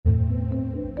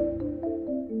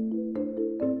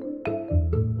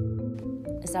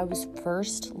As I was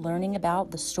first learning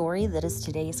about the story that is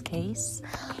today's case,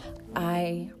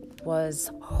 I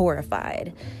was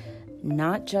horrified,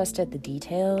 not just at the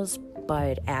details,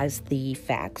 but as the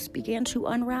facts began to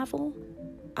unravel.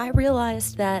 I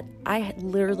realized that I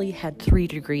literally had 3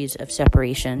 degrees of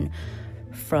separation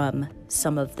from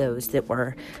some of those that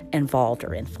were involved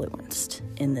or influenced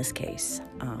in this case.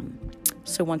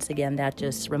 So once again, that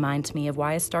just reminds me of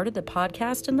why I started the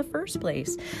podcast in the first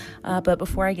place. But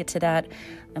before I get to that,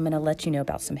 I'm going to let you know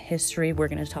about some history. We're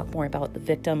going to talk more about the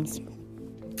victims.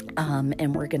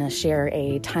 And we're going to share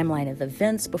a timeline of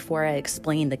events before I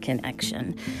explain the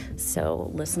connection.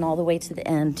 So listen all the way to the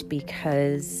end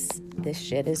because this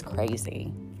shit is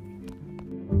crazy.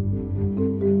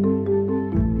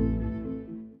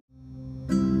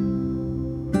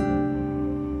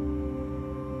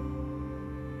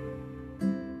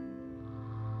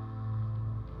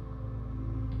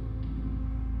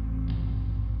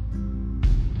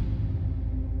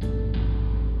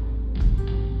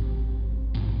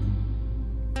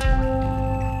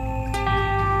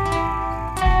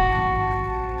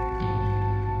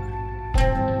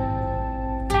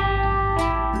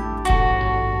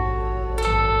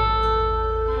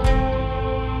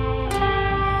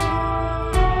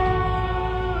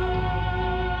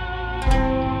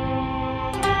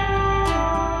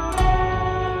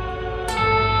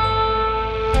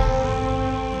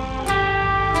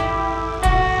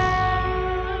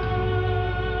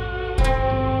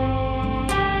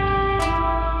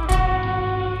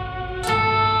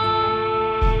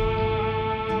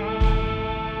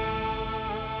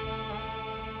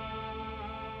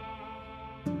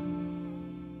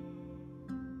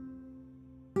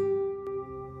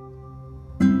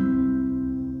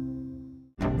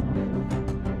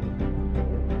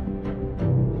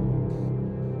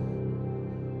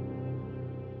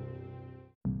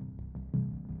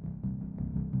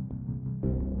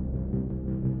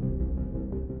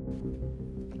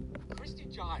 Christy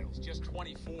Giles, just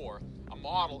 24, a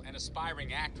model and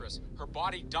aspiring actress, her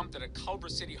body dumped at a Culver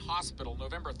City hospital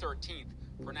November 13th,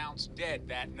 pronounced dead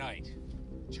that night.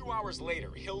 2 hours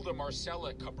later, Hilda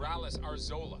Marcella Cabrales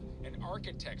Arzola, an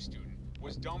architect student,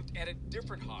 was dumped at a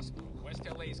different hospital, West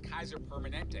LA's Kaiser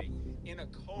Permanente, in a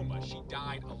coma. She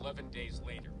died 11 days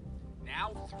later.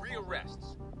 Now, 3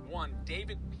 arrests. 1,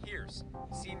 David Pierce,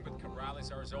 seen with Cabrales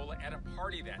Arzola at a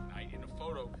party that night in a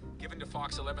photo given to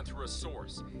Fox 11 through a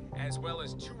source, as well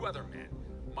as 2 other men,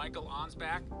 Michael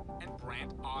Ansbach and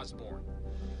Brant Osborne.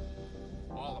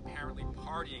 All apparently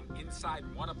partying inside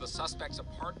one of the suspects'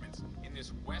 apartments in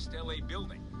this West LA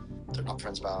building. They're not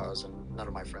friends of ours, and none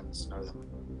of my friends know them.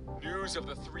 News of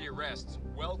the 3 arrests,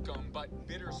 welcome but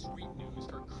bittersweet news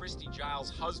for Christy Giles'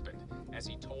 husband, as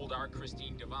he told our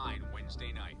Christine Devine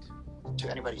Wednesday night. To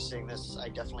anybody seeing this, I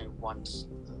definitely want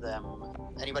them,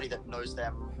 anybody that knows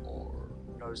them or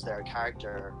knows their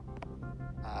character,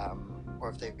 or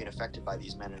if they've been affected by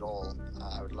these men at all,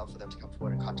 I would love for them to come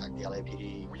forward and contact the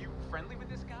LAPD. Were you friendly with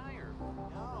this guy, or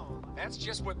no? That's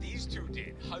just what these 2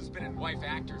 did, husband and wife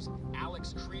actors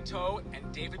Alex Creto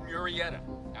and David Murrieta,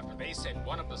 after they said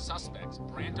one of the suspects,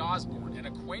 Brant Osborne, an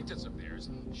acquaintance of theirs,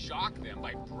 shocked them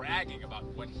by bragging about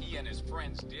what he and his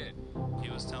friends did. He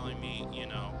was telling me,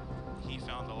 he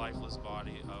found the lifeless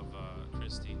body of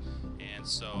Christy, and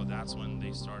so that's when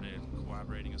they started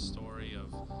collaborating a story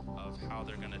of how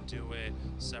they're going to do it,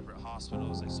 separate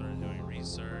hospitals. They started doing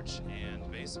research,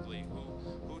 and basically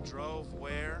who drove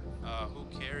where, who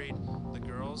carried the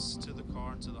girls to the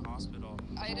car and to the hospital.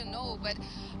 I don't know, but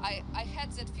I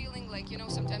had that feeling like,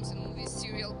 sometimes in movies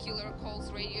serial killer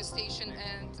calls radio station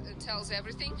and tells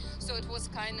everything, so it was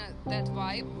kind of that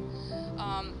vibe,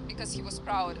 because he was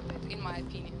proud of it, in my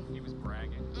opinion. He was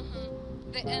bragging.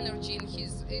 The energy in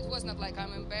it was not like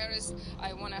I'm embarrassed,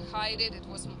 I want to hide it. It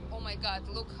was, oh my God,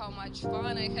 look how much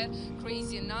fun I had,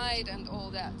 crazy night and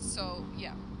all that. So,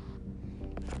 yeah.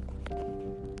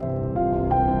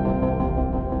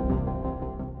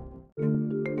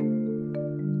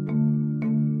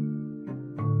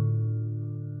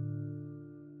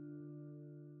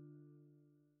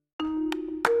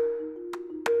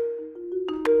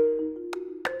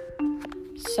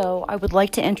 So I would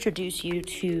like to introduce you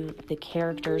to the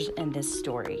characters in this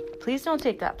story. Please don't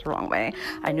take that the wrong way.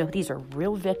 I know these are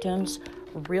real victims,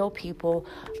 real people,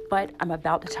 but I'm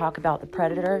about to talk about the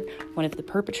predator, one of the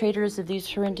perpetrators of these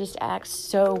horrendous acts.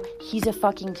 So he's a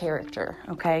fucking character,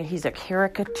 okay? He's a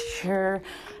caricature.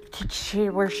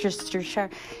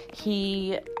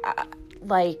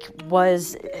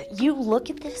 you look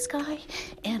at this guy,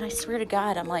 and I swear to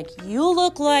God, I'm like, you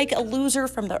look like a loser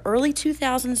from the early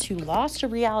 2000s who lost a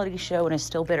reality show and is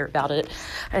still bitter about it.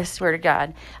 I swear to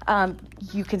God.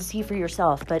 You can see for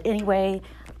yourself. But anyway,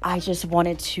 I just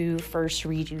wanted to first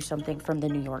read you something from the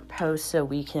New York Post so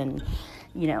we can,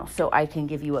 so I can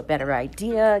give you a better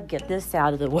idea, get this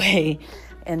out of the way,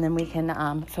 and then we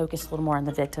can focus a little more on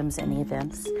the victims and the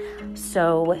events.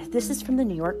 So this is from the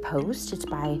New York Post. It's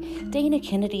by Dana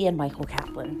Kennedy and Michael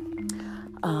Kaplan.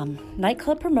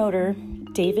 Nightclub promoter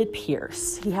David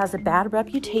Pierce. He has a bad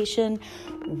reputation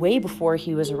way before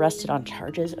he was arrested on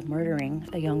charges of murdering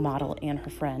a young model and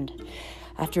her friend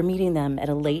after meeting them at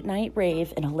a late-night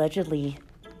rave and allegedly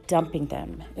dumping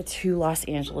them at 2 Los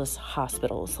Angeles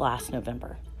hospitals last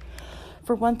November.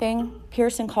 For one thing,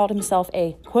 Pearson called himself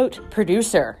a, quote,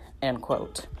 producer, end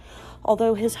quote,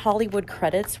 although his Hollywood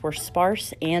credits were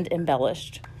sparse and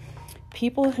embellished.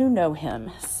 People who know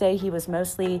him say he was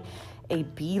mostly a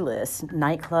B-list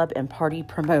nightclub and party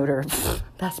promoter.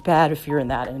 That's bad if you're in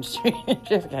that industry.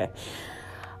 Okay.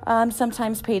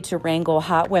 Sometimes paid to wrangle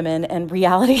hot women and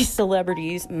reality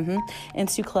celebrities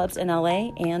into clubs in LA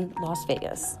and Las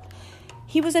Vegas.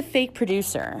 He was a fake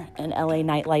producer, an LA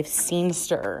nightlife scene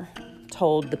stirrer,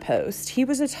 told the Post. He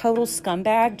was a total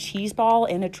scumbag,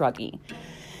 cheeseball, and a druggie,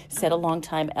 said a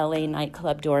longtime LA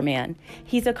nightclub doorman.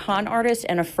 He's a con artist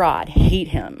and a fraud. Hate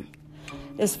him.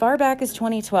 As far back as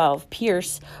 2012,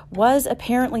 Pierce was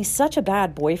apparently such a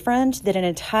bad boyfriend that an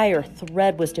entire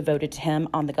thread was devoted to him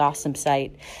on the gossip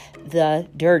site,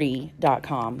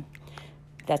 thedirty.com.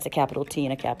 That's a capital T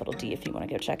and a capital D if you want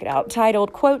to go check it out.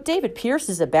 Titled, quote, David Pierce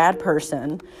is a bad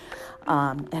person.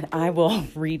 And I will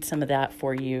read some of that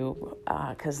for you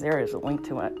because there is a link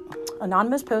to it.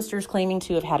 Anonymous posters claiming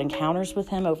to have had encounters with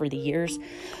him over the years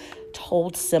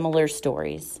told similar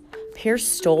stories. Pierce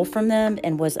stole from them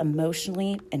and was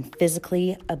emotionally and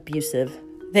physically abusive.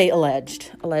 They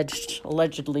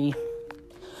allegedly.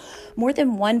 More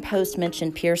than one post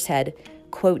mentioned Pierce had,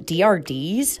 quote,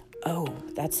 DRDs. Oh,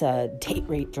 that's date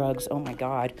rape drugs. Oh my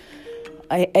God.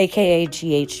 AKA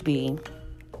GHB.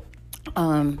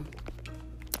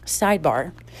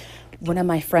 Sidebar. One of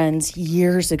my friends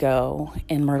years ago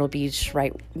in Myrtle Beach,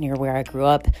 right near where I grew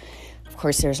up, of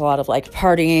course, there's a lot of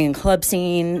partying and club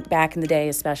scene back in the day,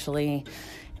 especially.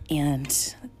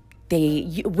 And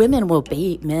women will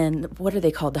bait men. What are they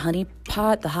called? The honey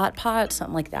pot, the hot pot,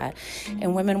 something like that.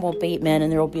 And women will bait men,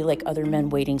 and there will be other men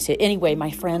waiting to. Anyway, my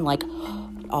friend,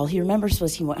 all he remembers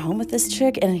was he went home with this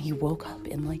chick, and he woke up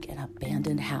in an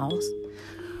abandoned house.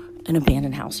 An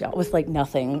abandoned house, y'all, with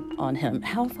nothing on him.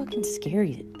 How fucking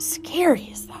scary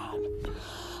is that?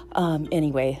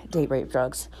 Anyway, date rape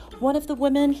drugs. One of the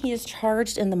women he is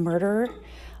charged in the murder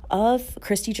of,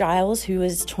 Christy Giles, who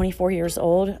is 24 years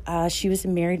old. She was a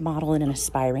married model and an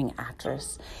aspiring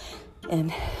actress.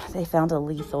 And they found a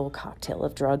lethal cocktail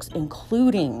of drugs,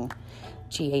 including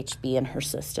GHB, in her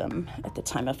system at the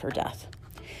time of her death.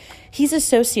 He's a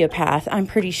sociopath, I'm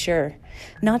pretty sure.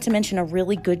 Not to mention a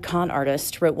really good con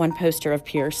artist, wrote one poster of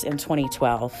Pierce in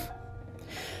 2012.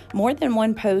 More than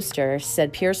one poster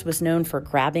said Pierce was known for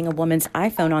grabbing a woman's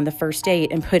iPhone on the first date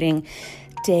and putting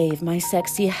Dave, my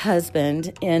sexy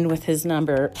husband, in with his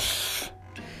number.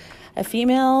 A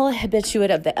female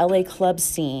habituate of the LA club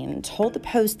scene told the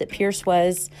Post that Pierce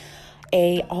was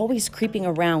always creeping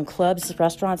around clubs,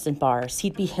 restaurants, and bars.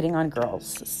 He'd be hitting on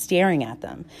girls, staring at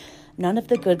them. None of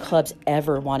the good clubs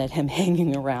ever wanted him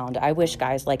hanging around. I wish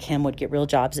guys like him would get real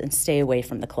jobs and stay away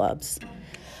from the clubs.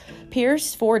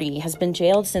 Pierce, 40, has been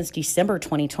jailed since December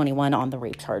 2021 on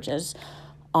rape charges.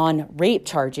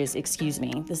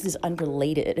 This is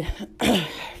unrelated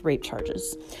rape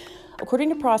charges. According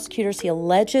to prosecutors, he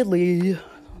allegedly...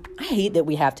 I hate that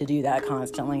we have to do that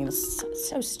constantly. It's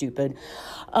so stupid.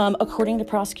 According to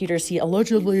prosecutors, he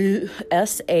allegedly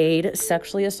SA'd,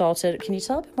 sexually assaulted. Can you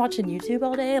tell I've been watching YouTube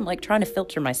all day? I'm trying to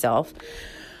filter myself.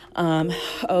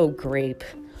 Grape.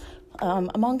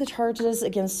 Among the charges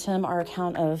against him are a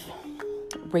count of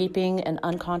raping an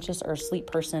unconscious or asleep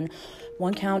person,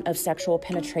 one count of sexual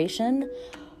penetration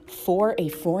for a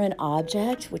foreign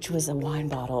object, which was a wine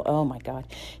bottle. Oh my God.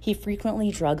 He frequently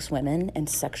drugs women and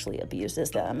sexually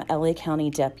abuses them. LA County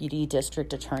Deputy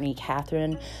District Attorney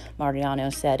Catherine Mariano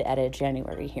said at a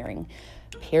January hearing.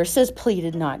 Pierce has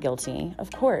pleaded not guilty, of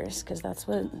course, because that's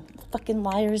what fucking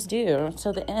liars do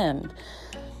until the end.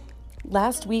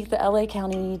 Last week, the LA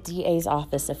County DA's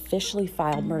office officially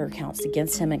filed murder counts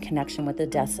against him in connection with the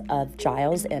deaths of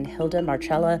Giles and Hilda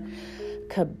Marcella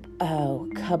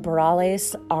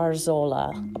Cabrales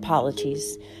Arzola.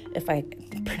 Apologies if I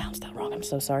pronounced that wrong. I'm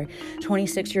so sorry,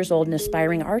 26 years old, an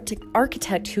aspiring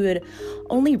architect who had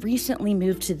only recently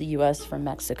moved to the U.S. from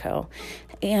Mexico.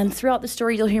 And throughout the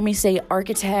story, you'll hear me say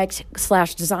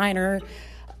architect/designer.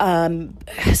 A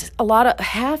lot of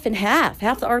half and half.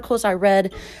 Half the articles I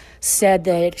read said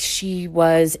that she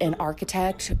was an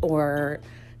architect, or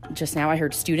just now I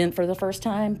heard student for the first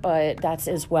time, but that's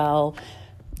as well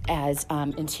as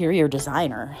interior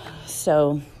designer.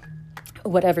 So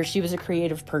whatever, she was a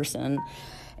creative person,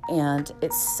 and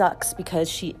it sucks because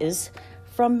she is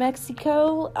from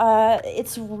Mexico.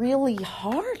 It's really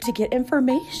hard to get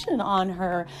information on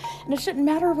her, and it shouldn't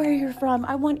matter where you're from.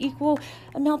 I want equal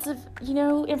amounts of,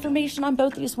 information on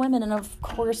both these women, and of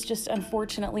course, just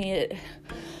unfortunately, it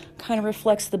kind of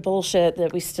reflects the bullshit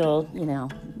that we still,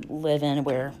 live in,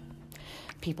 where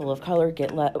people of color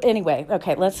get Anyway,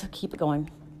 okay, let's keep it going.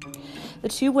 The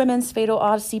two women's fatal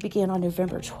odyssey began on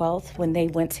November 12th when they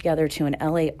went together to an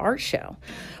LA art show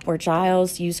where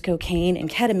Giles used cocaine and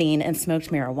ketamine and smoked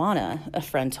marijuana, a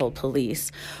friend told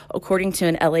police, according to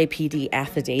an LAPD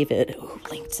affidavit. Ooh,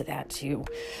 linked to that too.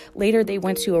 Later, they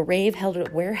went to a rave held at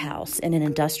a warehouse in an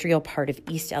industrial part of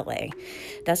East LA.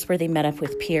 That's where they met up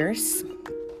with Pierce.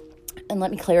 And let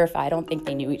me clarify, I don't think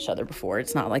they knew each other before.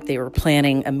 It's not like they were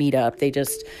planning a meetup. They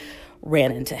just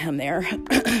ran into him there.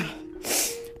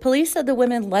 Police said the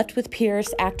women left with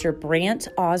Pierce, actor Brant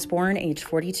Osborne, age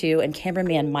 42, and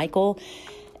cameraman Michael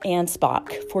and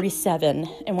Spock, 47,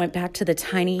 and went back to the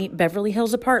tiny Beverly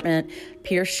Hills apartment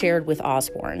Pierce shared with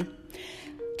Osborne.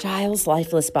 Giles'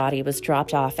 lifeless body was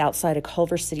dropped off outside a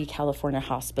Culver City, California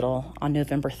hospital on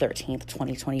November 13th,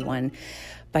 2021,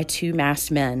 by two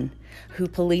masked men who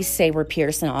police say were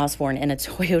Pierce and Osborne in a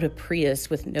Toyota Prius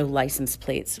with no license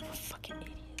plates. Fucking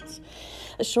idiots.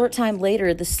 A short time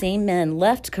later, the same men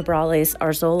left Cabrales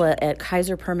Arzola at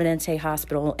Kaiser Permanente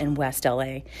Hospital in West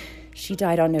LA. She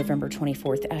died on November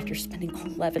 24th after spending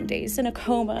 11 days in a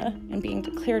coma and being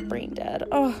declared brain dead.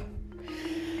 Oh,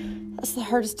 that's the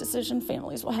hardest decision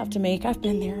families will have to make. I've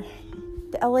been there.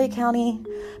 The LA County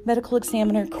Medical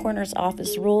Examiner Coroner's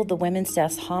Office ruled the women's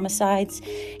deaths homicides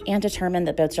and determined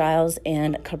that both Giles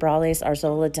and Cabrales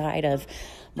Arzola died of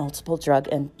multiple drug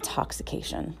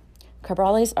intoxication.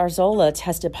 Cabrales Arzola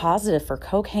tested positive for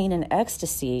cocaine and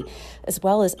ecstasy, as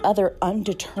well as other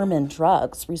undetermined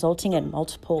drugs, resulting in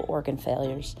multiple organ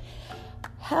failures.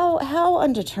 How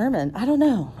undetermined? I don't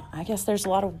know. I guess there's a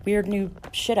lot of weird new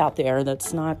shit out there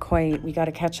that's not quite, we got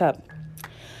to catch up.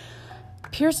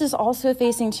 Pierce is also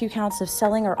facing 2 counts of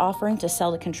selling or offering to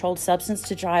sell a controlled substance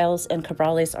to Giles and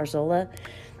Cabrales Arzola.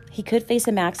 He could face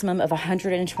a maximum of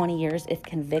 120 years if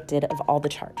convicted of all the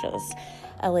charges.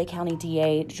 LA County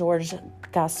DA George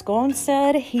Gascon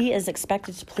said he is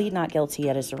expected to plead not guilty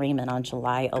at his arraignment on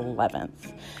July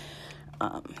 11th.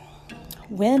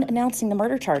 When announcing the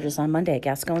murder charges on Monday,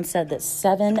 Gascon said that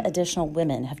 7 additional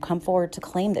women have come forward to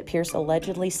claim that Pierce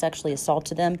allegedly sexually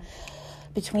assaulted them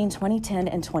between 2010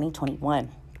 and 2021.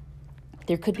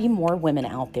 There could be more women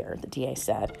out there, the DA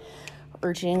said,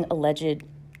 urging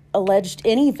alleged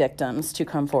any victims to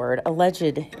come forward.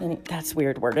 That's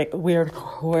weird word.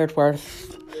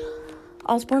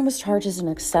 Osborne was charged as an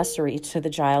accessory to the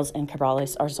Giles and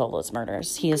Cabrales Arzola's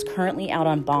murders. He is currently out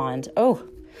on bond. Oh,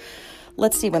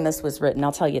 let's see when this was written.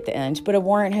 I'll tell you at the end. But a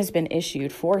warrant has been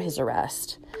issued for his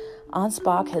arrest.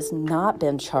 Ansbach has not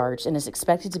been charged and is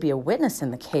expected to be a witness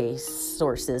in the case,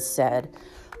 sources said.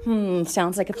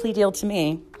 Sounds like a plea deal to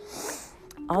me.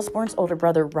 Osborne's older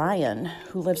brother, Ryan,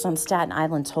 who lives on Staten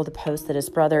Island, told the Post that his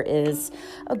brother is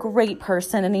a great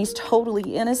person and he's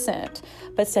totally innocent,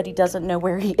 but said he doesn't know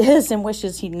where he is and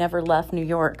wishes he'd never left New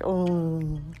York.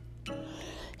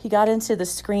 He got into the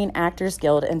Screen Actors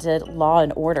Guild and did Law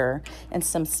and Order and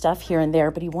some stuff here and there,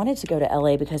 but he wanted to go to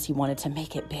LA because he wanted to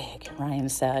make it big, Ryan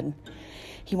said.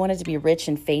 He wanted to be rich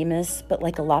and famous, but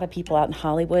like a lot of people out in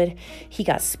Hollywood, he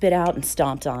got spit out and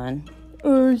stomped on.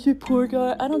 Oh, you poor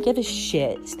guy. I don't give a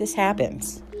shit. This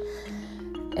happens.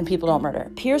 And people don't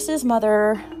murder. Pierce's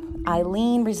mother,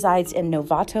 Eileen, resides in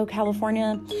Novato,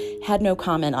 California, had no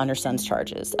comment on her son's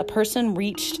charges. A person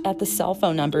reached at the cell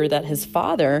phone number that his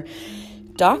father,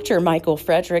 Dr. Michael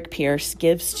Frederick Pierce,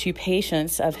 gives to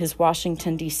patients of his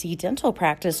Washington, D.C. dental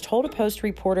practice, told a Post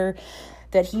reporter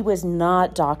that he was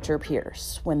not Dr.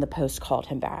 Pierce when the Post called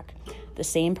him back. The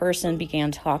same person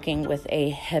began talking with a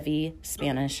heavy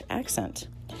Spanish accent.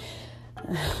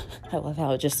 I love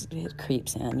how it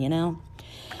creeps in, you know?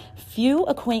 Few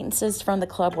acquaintances from the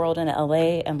club world in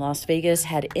LA and Las Vegas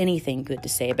had anything good to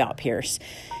say about Pierce.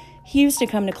 He used to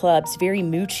come to clubs very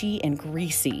moochy and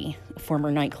greasy, a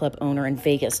former nightclub owner in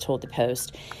Vegas told the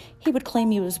Post. He would claim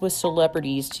he was with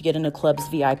celebrities to get into clubs'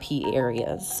 VIP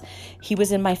areas. He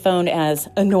was in my phone as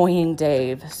Annoying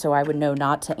Dave, so I would know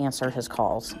not to answer his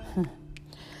calls.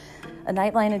 A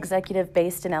Nightline executive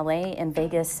based in LA and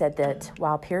Vegas said that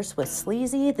while Pierce was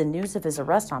sleazy, the news of his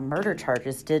arrest on murder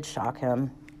charges did shock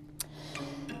him.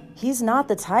 He's not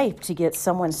the type to get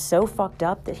someone so fucked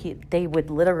up that they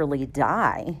would literally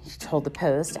die, he told the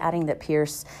Post, adding that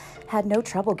Pierce had no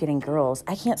trouble getting girls.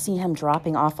 I can't see him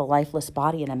dropping off a lifeless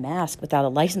body in a mask without a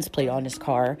license plate on his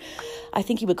car. I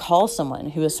think he would call someone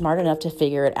who is smart enough to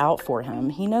figure it out for him.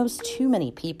 He knows too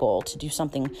many people to do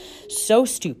something so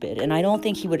stupid, and I don't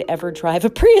think he would ever drive a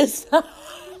Prius.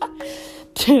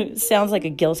 Sounds like a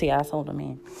guilty asshole to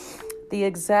me. The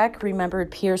exec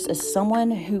remembered Pierce as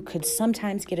someone who could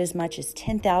sometimes get as much as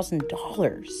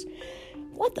 $10,000.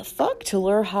 What the fuck? To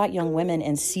lure hot young women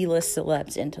and C-list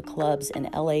celebs into clubs in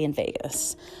LA and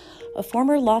Vegas. A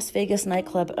former Las Vegas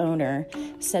nightclub owner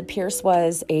said Pierce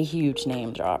was a huge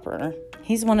name dropper.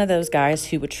 He's one of those guys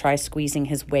who would try squeezing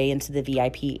his way into the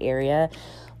VIP area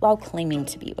while claiming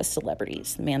to be with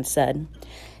celebrities, the man said.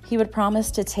 He would promise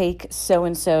to take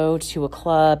so-and-so to a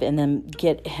club and then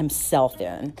get himself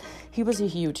in. He was a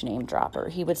huge name dropper.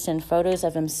 He would send photos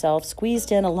of himself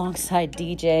squeezed in alongside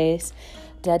DJs,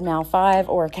 Deadmau 5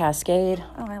 or Cascade,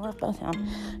 oh, I love both of them,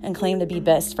 and claim to be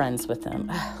best friends with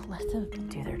them. Let them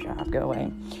do their job, go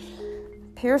away.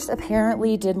 Pierce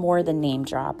apparently did more than name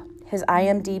drop. His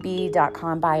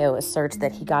IMDb.com bio asserts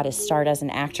that he got his start as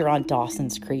an actor on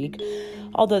Dawson's Creek,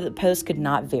 although the Post could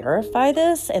not verify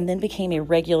this, and then became a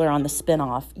regular on the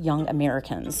spinoff Young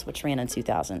Americans, which ran in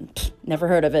 2000. Pfft, never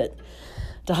heard of it.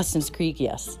 Dawson's Creek,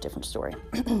 yes, different story.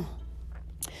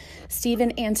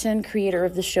 Stephen Anton, creator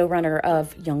of the showrunner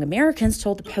of Young Americans,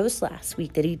 told the Post last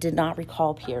week that he did not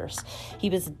recall Pierce. He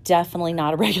was definitely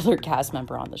not a regular cast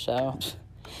member on the show.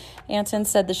 Anton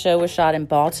said the show was shot in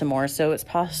Baltimore, so it's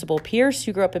possible Pierce,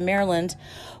 who grew up in Maryland,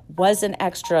 was an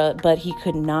extra, but he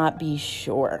could not be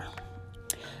sure.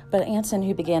 But Anton,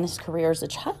 who began his career as a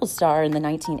child star in the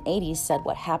 1980s, said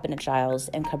what happened to Giles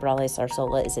and Cabrales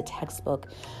Arzola is a textbook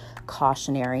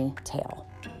cautionary tale.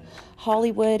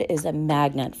 Hollywood is a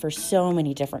magnet for so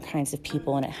many different kinds of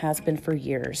people, and it has been for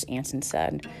years, Anton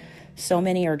said. So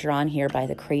many are drawn here by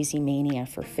the crazy mania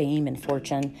for fame and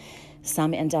fortune.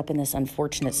 Some end up in this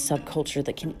unfortunate subculture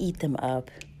that can eat them up.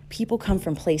 People come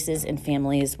from places and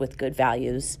families with good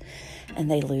values, and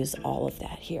they lose all of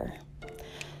that here.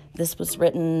 This was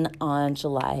written on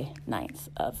July 9th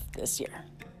of this year.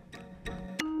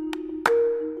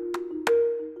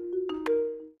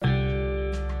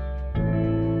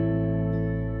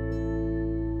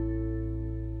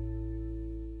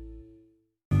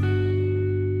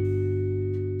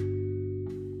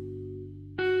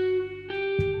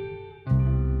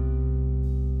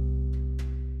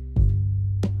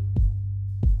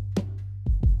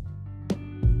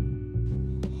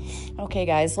 Okay,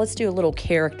 guys, let's do a little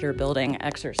character building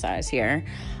exercise here.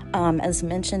 As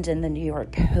mentioned in the New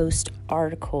York Post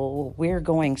article, we're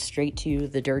going straight to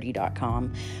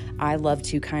thedirty.com. I love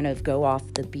to kind of go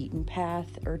off the beaten path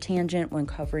or tangent when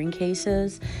covering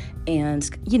cases. And,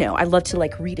 I love to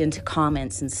read into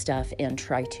comments and stuff and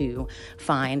try to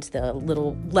find the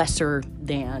little lesser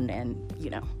than and,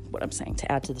 what I'm saying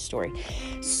to add to the story.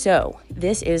 So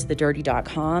this is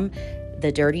thedirty.com,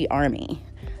 the Dirty Army.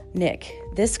 Nick,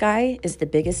 this guy is the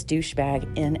biggest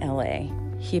douchebag in LA.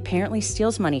 He apparently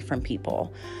steals money from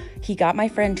people. He got my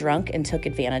friend drunk and took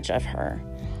advantage of her.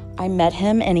 I met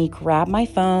him and he grabbed my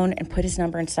phone and put his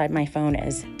number inside my phone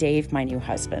as Dave, my new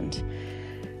husband.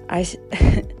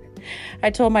 I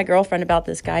told my girlfriend about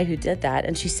this guy who did that,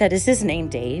 and she said, "Is his name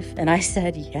Dave?" And I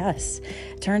said, "Yes."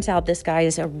 Turns out this guy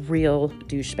is a real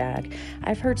douchebag.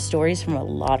 I've heard stories from a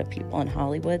lot of people in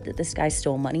Hollywood that this guy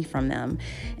stole money from them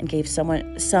and gave some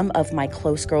of my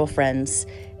close girlfriends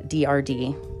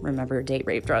DRD, remember, date,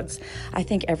 rape, drugs. I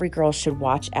think every girl should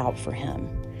watch out for him.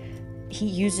 He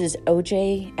uses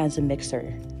OJ as a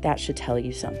mixer. That should tell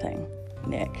you something,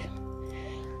 Nick.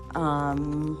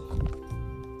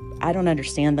 I don't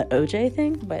understand the OJ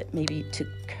thing, but maybe to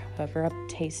cover up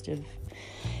taste of...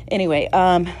 Anyway,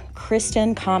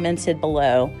 Kristen commented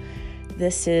below.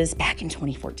 This is back in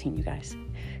 2014, you guys.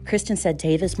 Kristen said,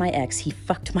 "Dave is my ex. He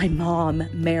fucked my mom,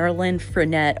 Marilyn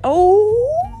Frenette.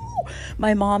 Oh,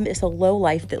 my mom is a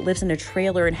lowlife that lives in a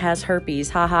trailer and has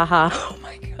herpes. Ha, ha, ha." Oh,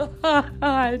 my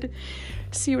God.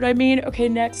 See what I mean? Okay,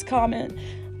 next comment.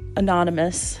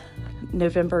 Anonymous,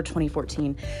 November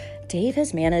 2014. Dave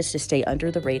has managed to stay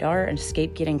under the radar and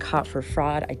escape getting caught for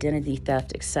fraud, identity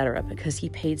theft, etc. because he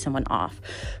paid someone off,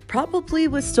 probably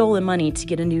with stolen money to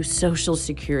get a new social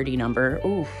security number.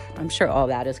 Oof, I'm sure all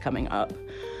that is coming up.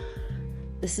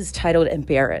 This is titled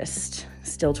Embarrassed.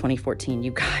 Still 2014. You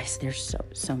guys, there's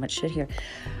so much shit here.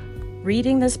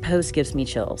 Reading this post gives me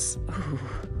chills. Ooh.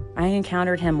 I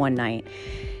encountered him one night.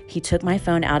 He took my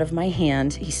phone out of my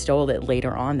hand. He stole it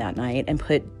later on that night and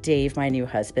put Dave, my new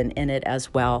husband, in it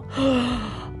as well.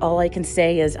 All I can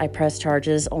say is I pressed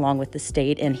charges along with the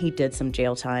state, and he did some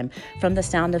jail time. From the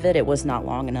sound of it, it was not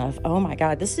long enough. Oh my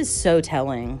God, this is so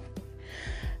telling.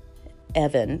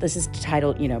 Evan. This is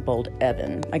titled, bold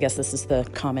Evan. I guess this is the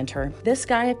commenter. This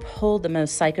guy pulled the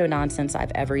most psycho nonsense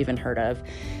I've ever even heard of.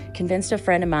 Convinced a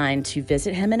friend of mine to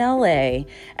visit him in LA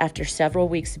after several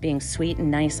weeks of being sweet and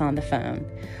nice on the phone.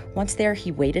 Once there,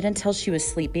 he waited until she was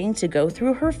sleeping to go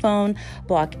through her phone,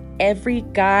 block every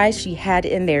guy she had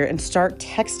in there, and start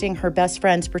texting her best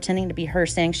friends, pretending to be her,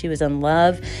 saying she was in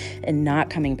love and not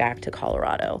coming back to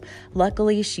Colorado.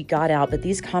 Luckily, she got out, but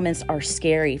these comments are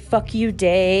scary. Fuck you,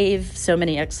 Dave. So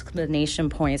many exclamation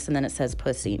points, and then it says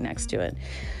pussy next to it.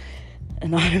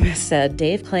 Anonymous said,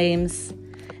 Dave claims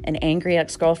an angry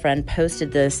ex-girlfriend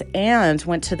posted this and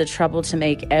went to the trouble to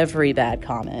make every bad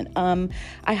comment.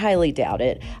 I highly doubt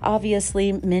it.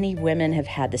 Obviously, many women have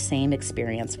had the same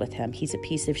experience with him. He's a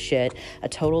piece of shit, a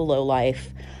total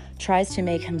lowlife, tries to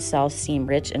make himself seem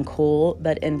rich and cool,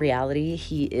 but in reality,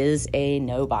 he is a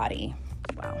nobody.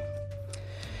 Wow.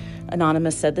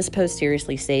 Anonymous said, this post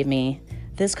seriously saved me.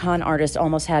 This con artist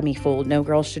almost had me fooled. No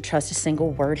girl should trust a single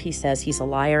word he says. He's a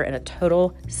liar and a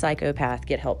total psychopath.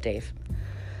 Get help, Dave.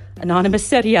 Anonymous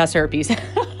said he has herpes.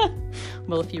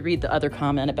 Well, if you read the other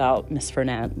comment about Miss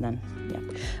Fernet, then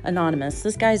yeah. Anonymous,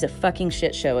 this guy's a fucking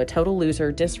shit show, a total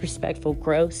loser, disrespectful,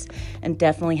 gross, and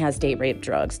definitely has date rape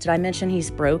drugs. Did I mention he's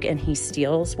broke and he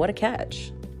steals? What a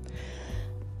catch.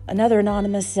 Another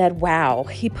anonymous said, wow,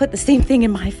 he put the same thing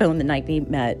in my phone the night we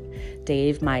met.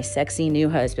 Dave, my sexy new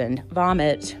husband.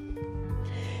 Vomit.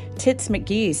 Tits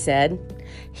McGee said,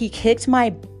 he kicked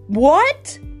my...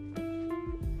 What?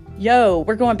 Yo,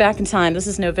 we're going back in time. This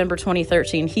is November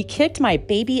 2013. He kicked my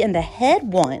baby in the head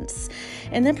once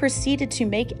and then proceeded to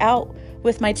make out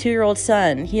with my 2-year-old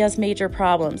son. He has major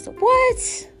problems.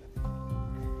 What?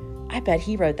 I bet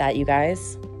he wrote that, you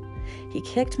guys. He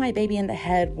kicked my baby in the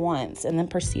head once and then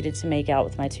proceeded to make out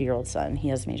with my 2-year-old son. He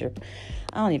has major...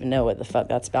 I don't even know what the fuck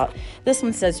that's about. This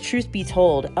one says, truth be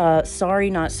told, sorry,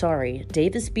 not sorry.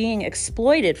 Dave is being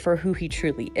exploited for who he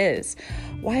truly is.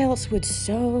 Why else would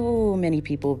so many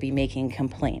people be making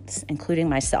complaints, including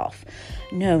myself?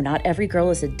 No, not every girl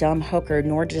is a dumb hooker,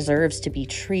 nor deserves to be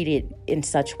treated in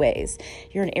such ways.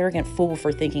 You're an arrogant fool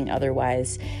for thinking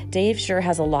otherwise. Dave sure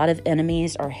has a lot of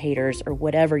enemies or haters or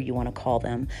whatever you want to call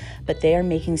them, but they are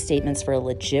making statements for a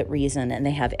legit reason, and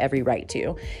they have every right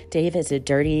to. Dave is a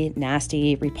dirty, nasty,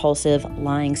 repulsive,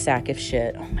 lying sack of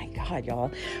shit. Oh my God,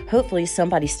 y'all. Hopefully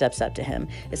somebody steps up to him.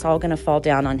 It's all going to fall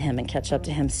down on him and catch up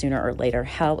to him sooner or later.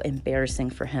 How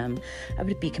embarrassing for him. I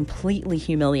would be completely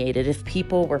humiliated if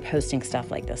people were posting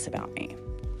stuff like this about me.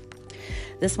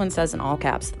 This one says in all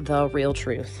caps, the real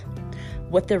truth.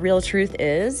 What the real truth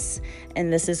is,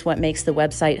 and this is what makes the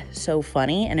website so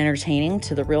funny and entertaining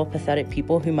to the real pathetic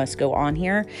people who must go on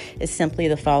here, is simply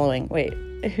the following. Wait,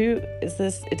 who is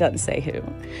this? It doesn't say who.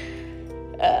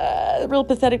 The real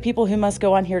pathetic people who must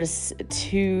go on here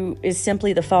to is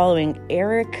simply the following.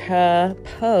 Erica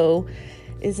Poe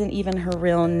isn't even her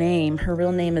real name. Her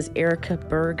real name is Erica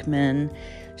Bergman.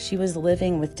 She was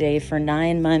living with Dave for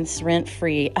 9 months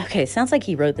rent-free. Okay, sounds like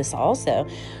he wrote this also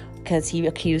because he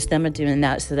accused them of doing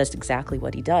that, so that's exactly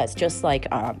what he does. Just like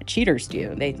cheaters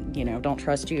do. They, don't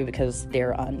trust you because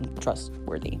they're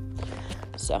untrustworthy.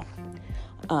 So,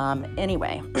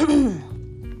 anyway...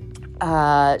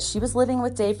 she was living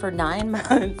with Dave for 9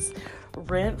 months,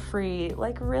 rent-free.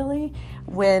 Like, really?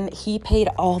 When he paid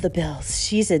all the bills.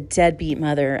 She's a deadbeat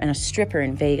mother and a stripper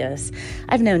in Vegas.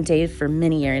 I've known Dave for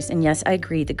many years, and yes, I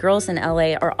agree, the girls in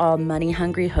LA are all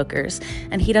money-hungry hookers,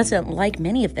 and he doesn't like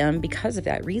many of them because of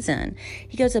that reason.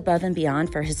 He goes above and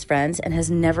beyond for his friends and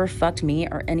has never fucked me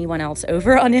or anyone else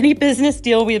over on any business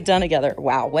deal we have done together.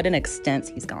 Wow, what an extent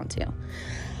he's gone to.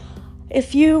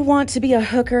 If you want to be a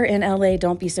hooker in LA,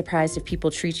 don't be surprised if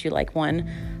people treat you like one.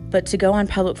 But to go on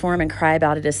public forum and cry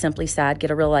about it is simply sad.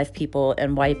 Get a real life, people,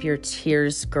 and wipe your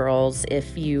tears, girls.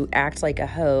 If you act like a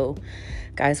hoe,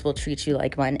 guys will treat you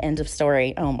like one. End of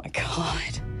story. Oh my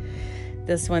God.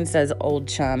 This one says, old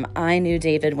chum. I knew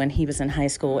David when he was in high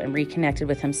school and reconnected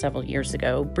with him several years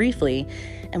ago, briefly,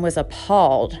 and was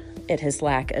appalled at his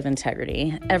lack of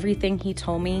integrity. Everything he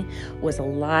told me was a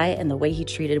lie, and the way he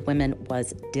treated women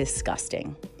was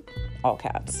disgusting. All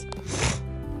caps.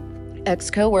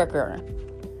 Ex-coworker.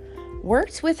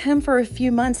 Worked with him for a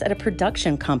few months at a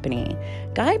production company.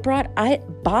 Guy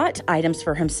bought items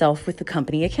for himself with the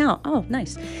company account. Oh,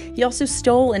 nice. He also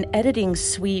stole an editing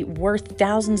suite worth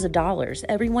thousands of dollars.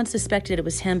 Everyone suspected it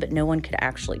was him, but no one could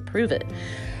actually prove it.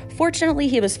 Fortunately,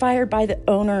 he was fired by the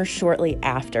owner shortly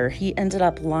after. He ended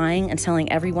up lying and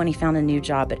telling everyone he found a new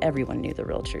job, but everyone knew the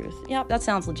real truth. Yep, that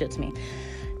sounds legit to me.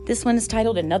 This one is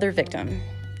titled Another Victim.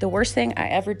 The worst thing I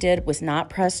ever did was not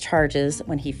press charges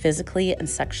when he physically and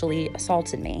sexually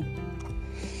assaulted me.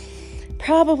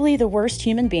 Probably the worst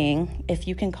human being, if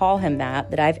you can call him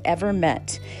that I've ever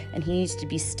met, and he needs to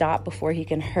be stopped before he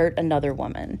can hurt another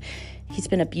woman. He's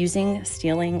been abusing,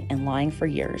 stealing, and lying for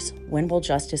years. When will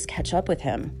justice catch up with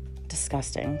him?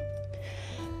 Disgusting.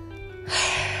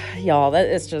 Y'all, that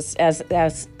is just,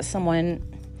 as someone,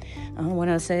 I don't want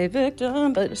to say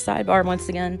victim, but sidebar once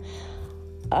again,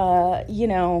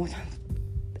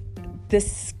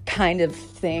 this kind of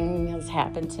thing has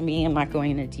happened to me. I'm not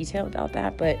going into detail about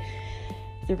that, but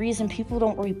the reason people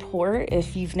don't report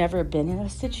if you've never been in a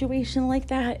situation like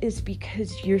that is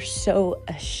because you're so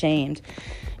ashamed.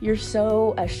 You're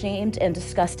so ashamed and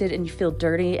disgusted, and you feel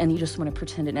dirty, and you just want to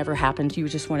pretend it never happened. You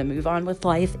just want to move on with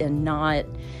life and not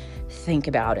think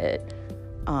about it,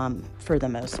 for the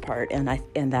most part. And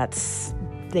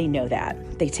they know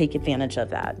that. They take advantage of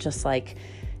that. Just like,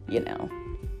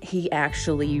 he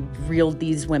actually reeled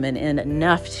these women in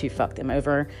enough to fuck them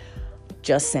over.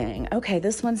 Just saying. Okay,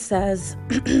 this one says,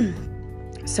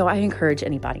 so I encourage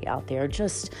anybody out there,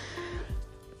 just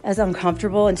as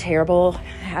uncomfortable and terrible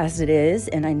as it is,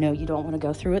 and I know you don't want to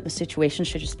go through it, the situation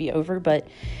should just be over, but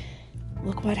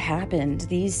look what happened.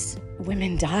 These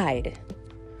women died.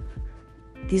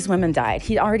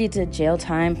 He already did jail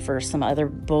time for some other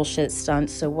bullshit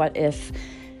stunts, so what if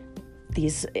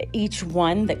each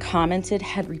one that commented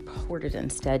had reported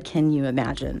instead? Can you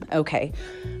imagine? Okay,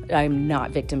 I'm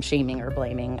not victim shaming or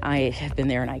blaming. I have been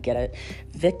there and I get it.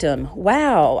 Victim,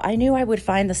 wow, I knew I would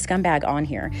find the scumbag on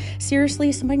here.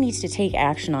 Seriously, somebody needs to take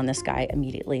action on this guy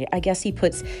immediately. I guess he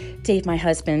puts Dave, my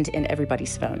husband, in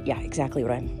everybody's phone. Yeah, exactly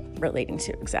what I'm relating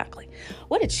to, exactly.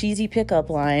 What a cheesy pickup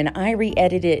line. I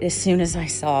re-edited it as soon as I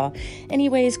saw.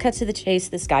 Anyways, cut to the chase.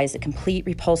 This guy is a complete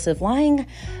repulsive, lying,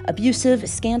 abusive,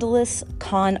 scandalous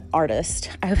con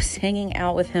artist. I was hanging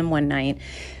out with him one night,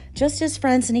 just as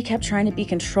friends, and he kept trying to be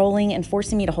controlling and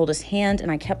forcing me to hold his hand,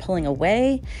 and I kept pulling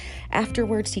away.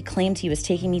 Afterwards, he claimed he was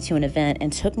taking me to an event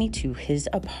and took me to his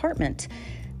apartment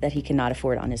that he cannot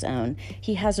afford on his own.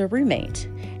 He has a roommate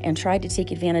and tried to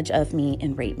take advantage of me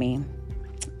and rape me.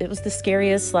 It was the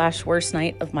scariest / worst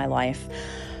night of my life.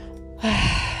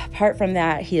 Apart from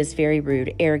that, he is very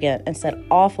rude, arrogant, and said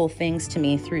awful things to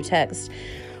me through text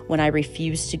when I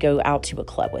refused to go out to a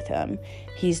club with him.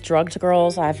 He's drugged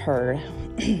girls, I've heard.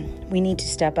 We need to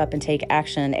step up and take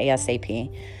action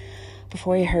ASAP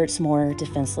before he hurts more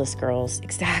defenseless girls.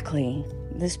 Exactly.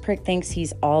 This prick thinks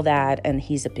he's all that, and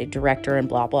he's a big director and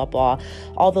blah, blah, blah.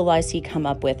 All the lies he come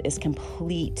up with is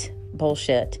complete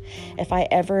bullshit. If I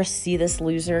ever see this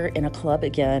loser in a club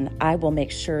again, I will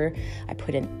make sure I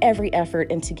put in every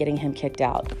effort into getting him kicked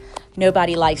out.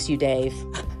 Nobody likes you, Dave.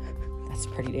 That's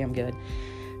pretty damn good.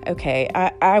 Okay,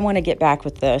 I want to get back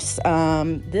with this.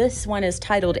 This one is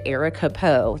titled Erica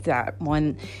Poe. That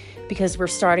one, because we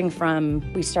started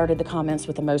the comments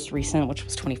with the most recent, which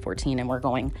was 2014, and we're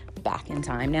going back in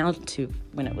time now to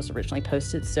when it was originally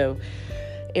posted. So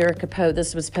Erica Poe,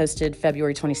 this was posted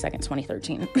February 22nd,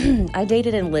 2013. I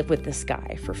dated and lived with this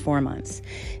guy for 4 months.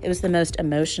 It was the most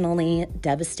emotionally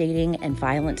devastating and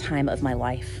violent time of my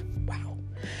life. Wow.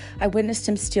 I witnessed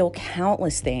him steal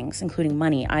countless things, including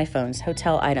money, iPhones,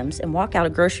 hotel items, and walk out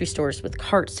of grocery stores with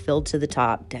carts filled to the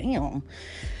top. Damn.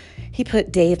 He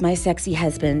put Dave, my sexy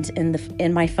husband,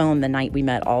 in my phone the night we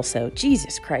met also.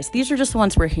 Jesus Christ. These are just the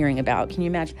ones we're hearing about. Can you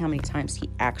imagine how many times he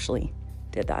actually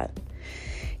did that?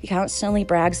 He constantly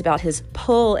brags about his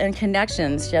pull and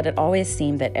connections, yet it always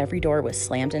seemed that every door was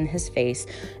slammed in his face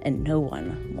and no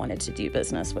one wanted to do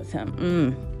business with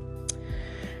him.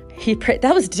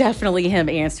 That was definitely him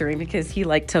answering, because he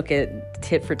took it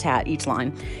tit for tat, each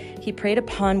line. He preyed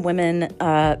upon women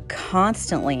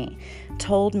constantly,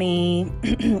 told me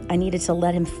I needed to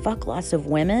let him fuck lots of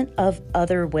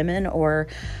other women, or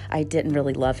I didn't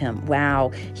really love him.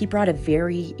 Wow. He brought a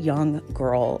very young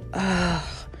girl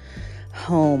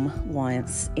home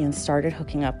once and started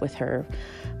hooking up with her,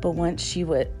 but once she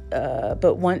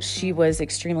was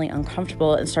extremely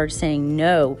uncomfortable and started saying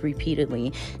no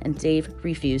repeatedly, and Dave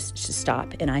refused to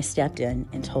stop, and I stepped in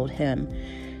and told him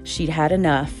she'd had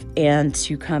enough and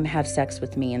to come have sex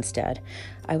with me instead.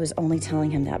 I was only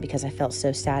telling him that because I felt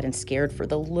so sad and scared for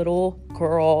the little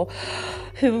girl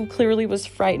who clearly was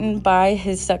frightened by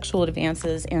his sexual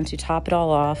advances, and to top it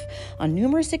all off, on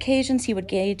numerous occasions he would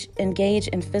engage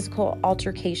in physical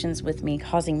altercations with me,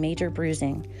 causing major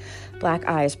bruising, black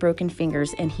eyes, broken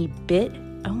fingers, and he bit,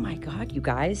 oh my God, you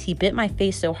guys, he bit my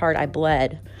face so hard I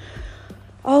bled.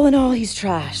 All in all, he's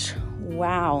trash.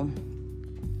 Wow.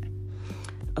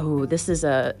 Oh, this is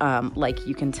like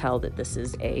you can tell that this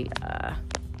is a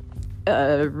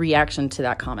reaction to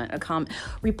that comment,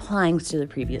 replying to the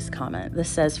previous comment. This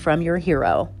says, from your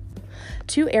hero.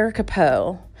 To Erica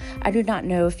Poe, I do not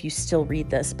know if you still read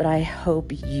this, but I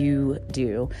hope you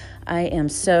do. I am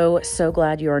so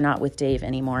glad you are not with Dave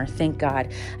anymore. Thank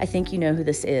God. I think you know who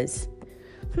this is.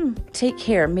 Take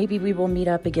care. Maybe we will meet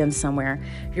up again somewhere.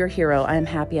 Your hero. I am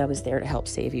happy I was there to help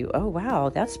save you. Oh, wow.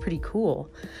 That's pretty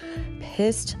cool.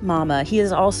 Pissed Mama. He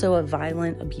is also a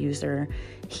violent abuser.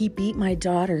 He beat my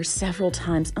daughter several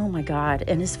times. Oh, my God.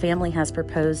 And his family has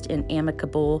proposed an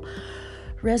amicable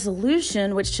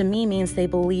resolution, which to me means they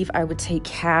believe I would take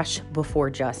cash before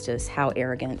justice. How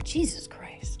arrogant. Jesus Christ.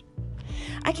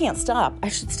 I can't stop. I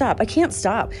should stop. I can't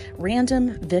stop.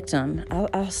 Random victim.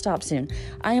 I'll stop soon.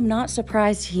 I am not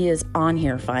surprised he is on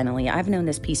here finally. I've known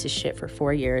this piece of shit for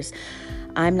 4 years.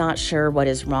 I'm not sure what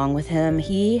is wrong with him.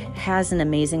 He has an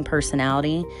amazing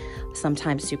personality,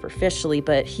 sometimes superficially,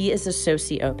 but he is a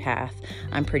sociopath,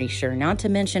 I'm pretty sure. Not to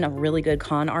mention a really good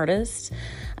con artist.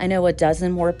 I know a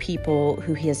dozen more people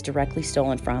who he has directly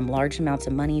stolen from, large amounts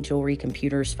of money, jewelry,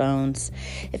 computers, phones.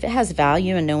 If it has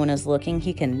value and no one is looking,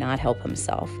 he cannot help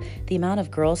himself. The amount of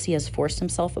girls he has forced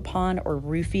himself upon or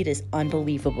roofied is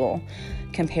unbelievable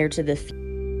compared to the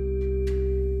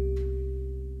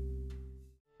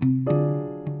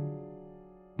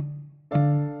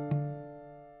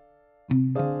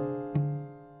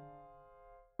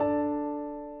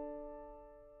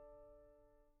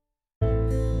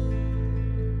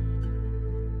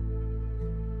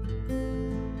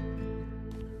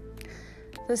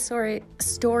The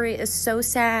story is so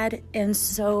sad in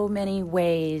so many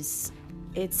ways.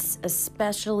 It's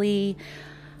especially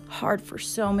hard for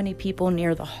so many people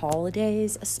near the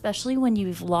holidays, especially when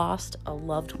you've lost a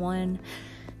loved one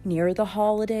near the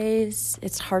holidays.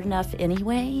 It's hard enough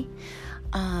anyway,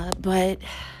 but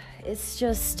it's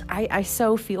just, I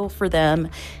so feel for them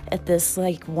at this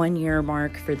 1 year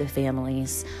mark for the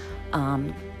families.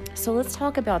 So let's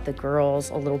talk about the girls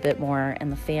a little bit more and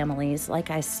the families.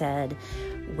 Like I said,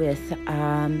 with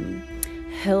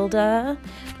Hilda,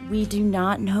 we do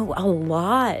not know a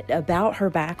lot about her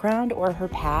background or her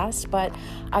past, but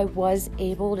I was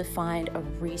able to find a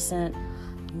recent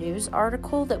news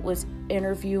article that was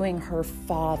interviewing her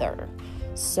father.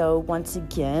 So once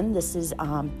again, this is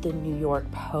the New York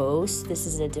Post. This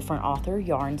is a different author,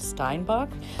 Yarn Steinbach,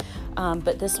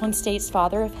 but this one states,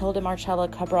 father of Hilda Marcella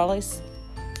Cabrales,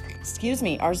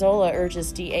 Arzola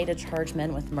urges DA to charge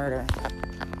men with murder.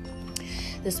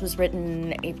 This was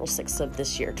written April 6th of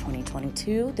this year,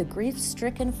 2022. The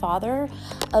grief-stricken father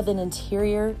of an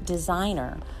interior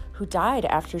designer who died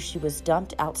after she was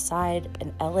dumped outside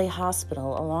an LA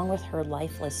hospital along with her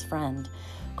lifeless friend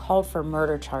called for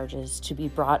murder charges to be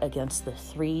brought against the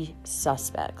 3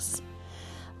 suspects.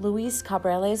 Luis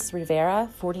Cabrales Rivera,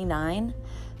 49,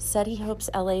 said he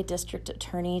hopes LA District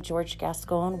Attorney George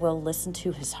Gascon will listen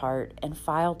to his heart and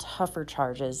file tougher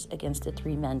charges against the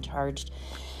 3 men charged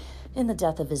in the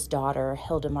death of his daughter,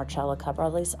 Hilda Marcella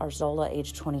Cabrales Arzola,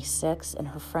 age 26, and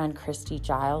her friend Christy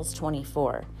Giles,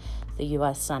 24, the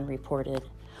U.S. Sun reported.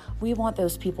 We want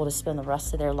those people to spend the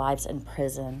rest of their lives in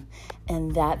prison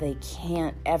and that they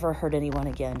can't ever hurt anyone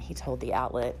again, he told the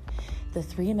outlet. The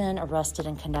 3 men arrested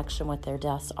in connection with their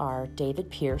deaths are David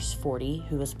Pierce, 40,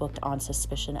 who was booked on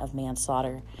suspicion of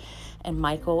manslaughter, and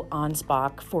Michael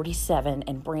Ansbach, 47,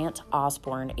 and Brant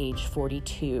Osborne, age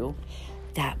 42.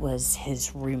 That was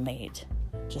his roommate,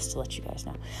 just to let you guys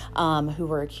know, who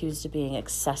were accused of being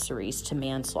accessories to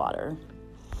manslaughter.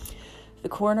 The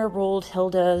coroner ruled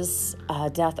Hilda's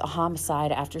death a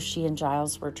homicide after she and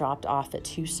Giles were dropped off at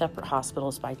 2 separate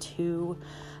hospitals by 2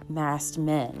 masked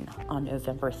men on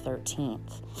November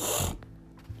 13th.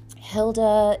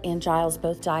 Hilda and Giles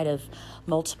both died of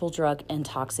multiple drug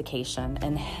intoxication,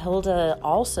 and Hilda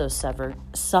also suffered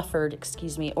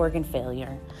organ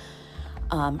failure.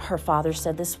 Her father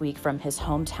said this week from his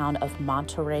hometown of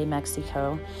Monterrey,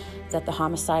 Mexico, that the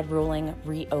homicide ruling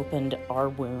reopened our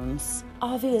wounds.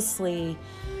 Obviously,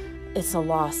 it's a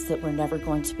loss that we're never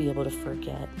going to be able to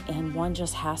forget, and one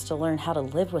just has to learn how to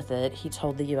live with it, he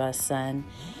told the U.S. Sun.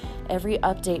 Every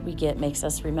update we get makes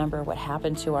us remember what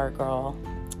happened to our girl.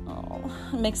 Oh,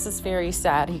 it makes us very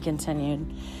sad, he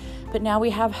continued. But now we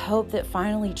have hope that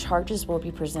finally charges will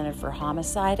be presented for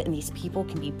homicide and these people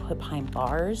can be put behind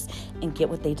bars and get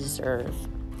what they deserve.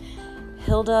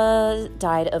 Hilda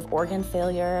died of organ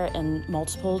failure and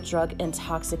multiple drug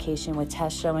intoxication, with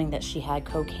tests showing that she had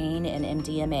cocaine and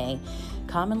MDMA,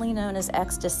 commonly known as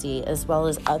ecstasy, as well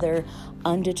as other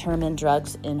undetermined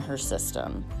drugs in her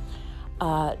system.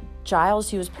 Giles,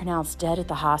 who was pronounced dead at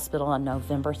the hospital on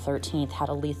November 13th, had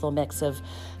a lethal mix of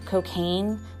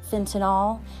cocaine,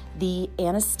 fentanyl, the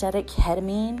anesthetic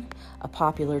ketamine, a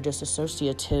popular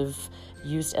dissociative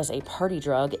used as a party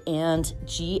drug, and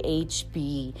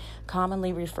GHB,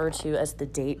 commonly referred to as the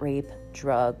date rape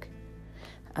drug.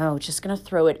 Oh, just gonna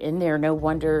throw it in there. No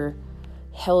wonder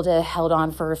Hilda held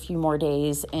on for a few more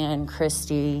days and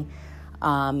Christy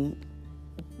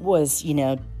was,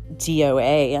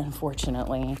 DOA,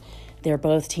 unfortunately. They're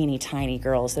both teeny tiny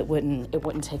girls. It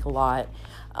wouldn't take a lot.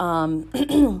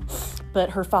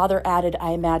 But her father added,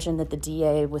 I imagine that the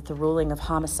DA, with the ruling of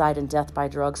homicide and death by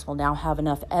drugs, will now have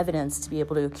enough evidence to be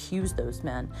able to accuse those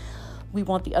men. We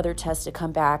want the other tests to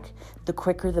come back. The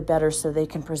quicker the better, so they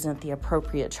can present the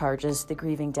appropriate charges, the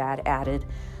grieving dad added.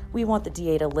 We want the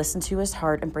DA to listen to his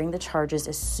heart and bring the charges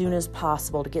as soon as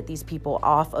possible to get these people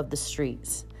off of the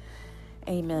streets.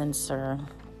 Amen, sir.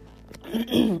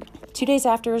 2 days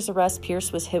after his arrest,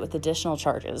 Pierce was hit with additional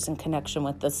charges in connection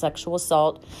with the sexual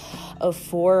assault of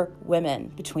 4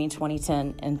 women between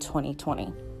 2010 and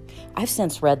 2020. I've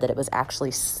since read that it was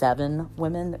actually 7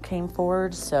 women that came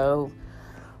forward. So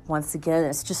once again,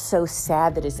 it's just so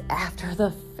sad that it's after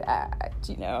the fact.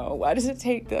 Why does it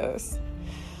take this?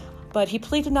 But he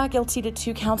pleaded not guilty to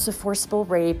 2 counts of forcible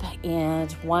rape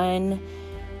and one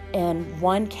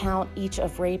count each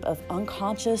of rape of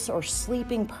unconscious or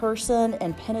sleeping person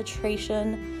and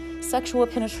sexual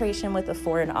penetration with a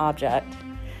foreign object.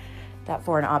 That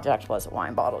foreign object was a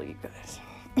wine bottle, you guys.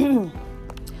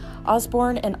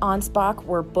 Osborne and Ansbach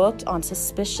were booked on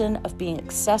suspicion of being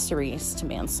accessories to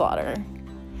manslaughter.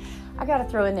 I gotta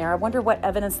throw in there, I wonder what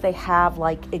evidence they have,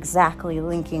 exactly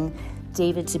linking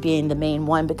David to being the main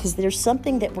one, because there's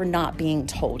something that we're not being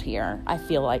told here. I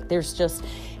feel like there's just,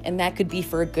 and that could be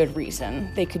for a good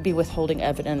reason. They could be withholding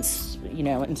evidence,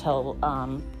 until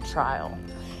trial.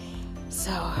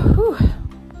 So,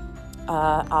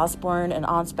 Osborne and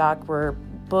Ansbach were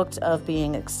booked of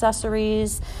being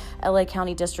accessories. LA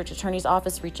County District Attorney's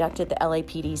Office rejected the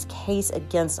LAPD's case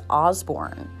against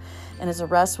Osborne, and his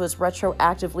arrest was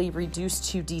retroactively reduced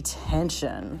to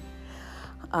detention.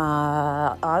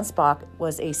 Ansbach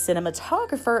was a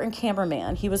cinematographer and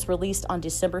cameraman. He was released on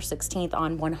December 16th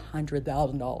on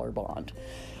 $100,000 bond.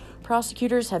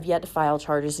 Prosecutors have yet to file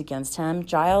charges against him.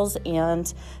 Giles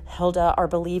and Hilda are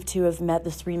believed to have met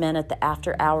the 3 men at the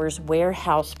after-hours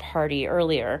warehouse party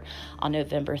earlier on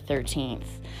November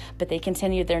 13th, but they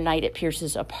continued their night at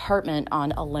Pierce's apartment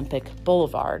on Olympic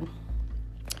Boulevard.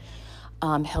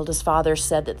 Hilda's father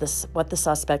said that what the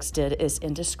suspects did is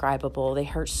indescribable. They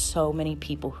hurt so many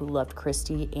people who loved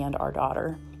Christy and our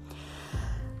daughter.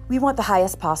 We want the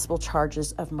highest possible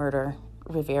charges of murder,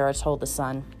 Rivera told the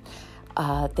Sun.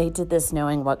 They did this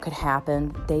knowing what could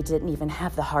happen. They didn't even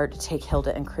have the heart to take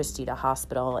Hilda and Christy to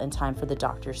hospital in time for the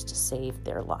doctors to save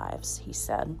their lives, he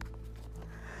said.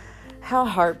 How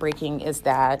heartbreaking is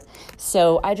that?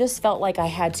 So I just felt like I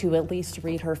had to at least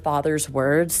read her father's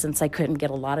words, since I couldn't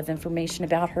get a lot of information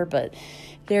about her. But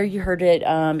there you heard it,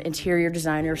 interior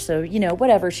designer. So,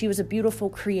 whatever. She was a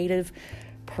beautiful, creative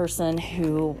person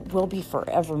who will be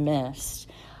forever missed.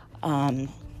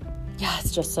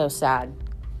 It's just so sad.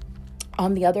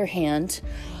 On the other hand,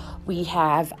 we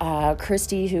have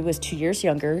Christy, who was 2 years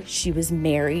younger. She was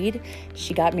married.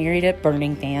 She got married at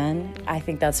Burning Man. I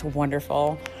think that's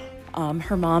wonderful.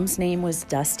 Her mom's name was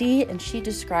Dusty, and she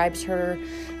describes her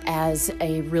as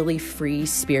a really free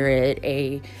spirit,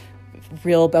 a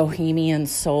real bohemian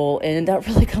soul, and that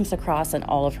really comes across in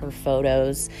all of her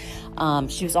photos.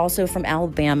 She was also from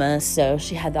Alabama, so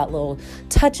she had that little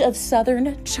touch of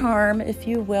Southern charm, if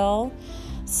you will.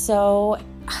 So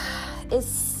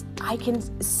I can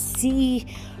see,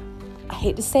 I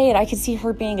hate to say it, I can see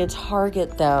her being a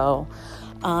target, though.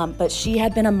 But she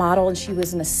had been a model and she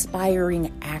was an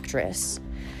aspiring actress.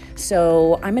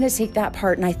 So I'm going to take that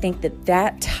part, and I think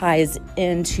that ties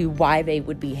into why they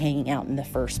would be hanging out in the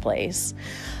first place.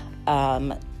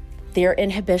 Their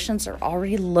inhibitions are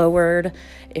already lowered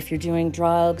if you're doing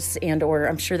drugs, or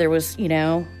I'm sure there was, they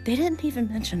didn't even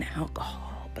mention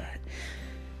alcohol, but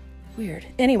weird.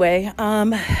 Anyway,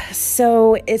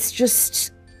 so it's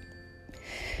just,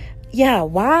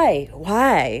 why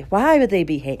would they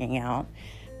be hanging out?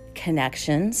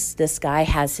 connections. This guy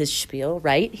has his spiel,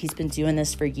 right? He's been doing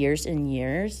this for years and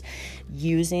years,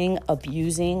 using,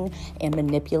 abusing, and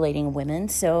manipulating women.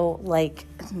 So, like,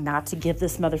 not to give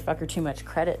this motherfucker too much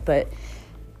credit, but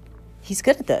he's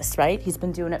good at this, right? He's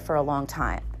been doing it for a long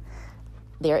time.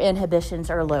 Their inhibitions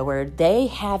are lowered. They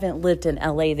haven't lived in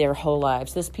LA their whole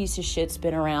lives. This piece of shit's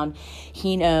been around.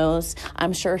 He knows.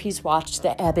 I'm sure he's watched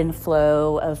the ebb and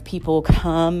flow of people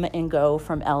come and go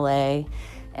from LA,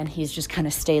 and he's just kind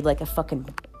of stayed like a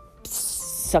fucking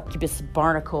succubus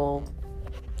barnacle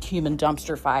human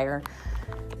dumpster fire.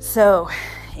 So,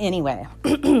 anyway,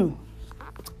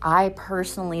 I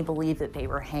personally believe that they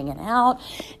were hanging out.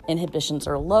 Inhibitions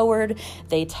are lowered.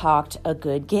 They talked a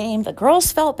good game. The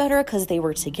girls felt better because they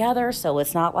were together. So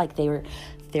it's not like they're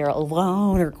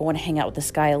alone or going to hang out with this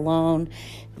guy alone.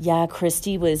 Yeah,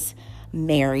 Christy was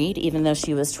married, even though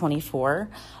she was 24.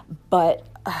 But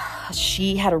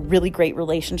she had a really great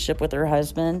relationship with her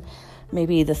husband.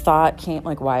 Maybe the thought came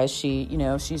like, why is she,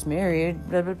 she's married,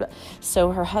 blah, blah, blah. So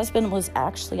her husband was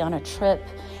actually on a trip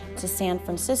to San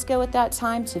Francisco at that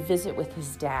time to visit with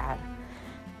his dad.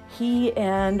 He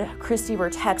and Christy were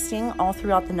texting all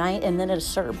throughout the night, and then at a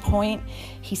certain point,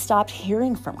 he stopped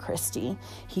hearing from Christy.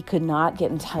 He could not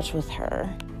get in touch with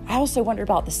her. I also wonder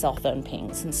about the cell phone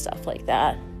pings and stuff like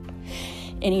that.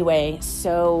 Anyway,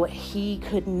 so he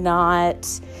could not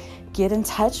get in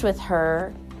touch with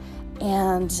her.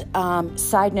 And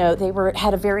side note, they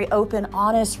had a very open,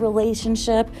 honest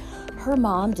relationship. Her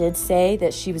mom did say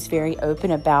that she was very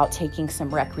open about taking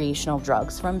some recreational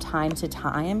drugs from time to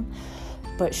time,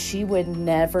 but she would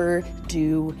never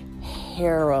do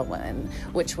heroin,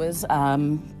 which was,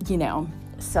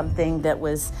 something that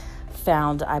was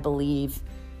found, I believe,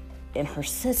 in her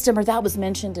system, or that was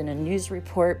mentioned in a news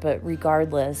report. But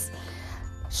regardless,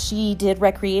 she did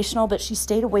recreational, but she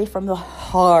stayed away from the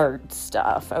hard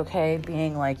stuff, okay?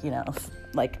 Being like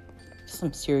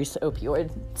some serious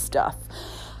opioid stuff.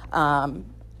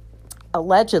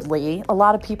 Allegedly, a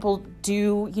lot of people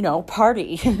do,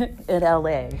 party in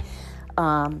LA.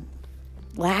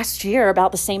 Last year,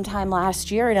 about the same time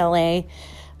last year in LA,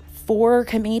 4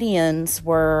 comedians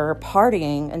were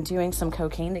partying and doing some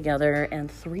cocaine together,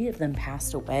 and 3 of them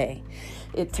passed away.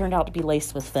 It turned out to be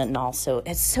laced with fentanyl, so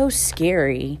it's so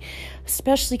scary,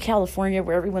 especially California,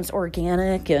 where everyone's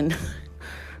organic and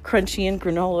crunchy and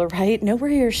granola, right? Know where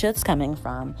your shit's coming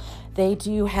from. They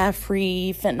do have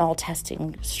free fentanyl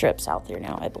testing strips out there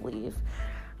now, I believe.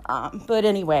 But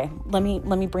anyway, let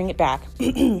me bring it back.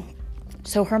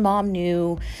 So her mom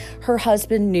knew, her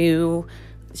husband knew.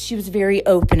 She was very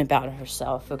open about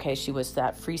herself, okay? She was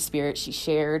that free spirit. She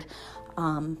shared.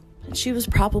 She was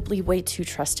probably way too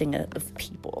trusting of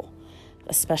people,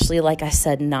 especially, like I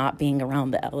said, not being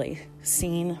around the LA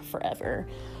scene forever,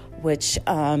 which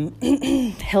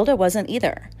Hilda wasn't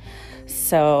either.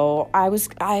 So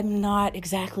I'm not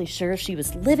exactly sure if she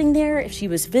was living there, if she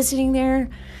was visiting there.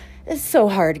 It's so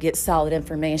hard to get solid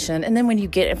information. And then when you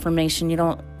get information, you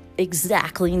don't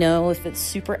exactly know if it's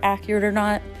super accurate or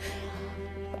not.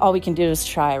 All we can do is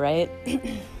try, right?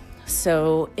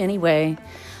 So anyway,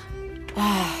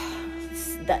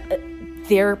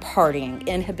 they're partying.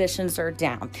 Inhibitions are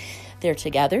down. They're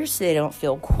together, so they don't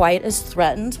feel quite as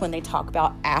threatened when they talk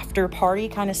about after party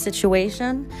kind of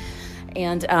situation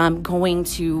and going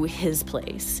to his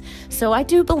place. So I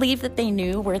do believe that they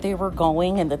knew where they were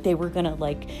going and that they were going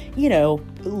to,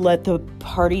 let the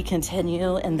party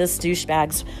continue. And this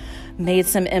douchebag's made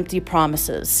some empty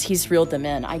promises. He's reeled them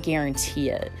in. I guarantee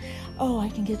it. Oh, I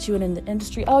can get you in the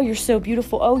industry. Oh, you're so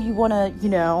beautiful. Oh, you want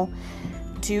to,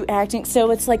 do acting. So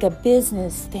it's like a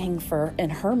business thing in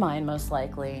her mind, most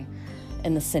likely,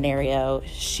 in the scenario.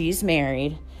 She's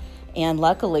married, and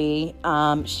luckily,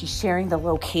 she's sharing the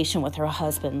location with her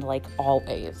husband, like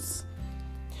always.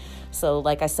 So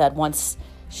like I said, once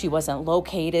she wasn't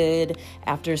located,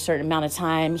 after a certain amount of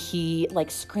time, he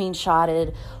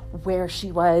screenshotted where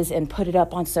she was and put it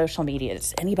up on social media.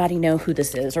 Does anybody know who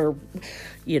this is? Or,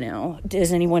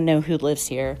 does anyone know who lives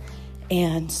here?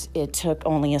 And it took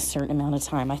only a certain amount of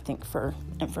time, I think, for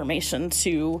information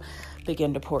to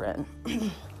begin to pour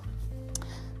in.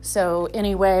 So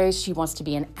anyway, she wants to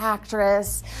be an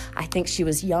actress. I think she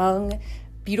was young,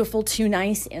 beautiful, too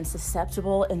nice, and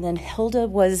susceptible. And then Hilda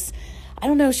was, I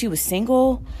don't know if she was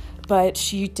single, but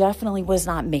she definitely was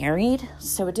not married.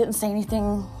 So it didn't say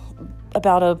anything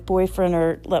about a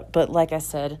boyfriend but like I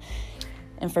said,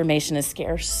 information is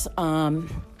scarce.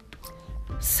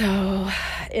 So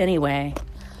anyway,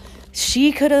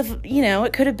 she could have,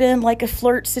 it could have been like a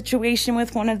flirt situation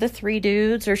with one of the 3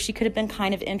 dudes, or she could have been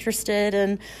kind of interested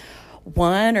in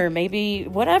one, or maybe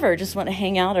whatever, just want to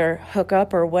hang out or hook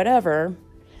up or whatever.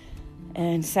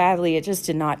 And sadly, it just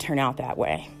did not turn out that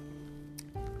way.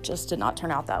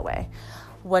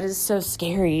 What is so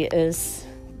scary is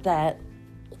that,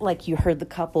 like you heard the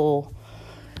couple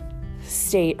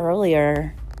state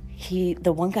earlier,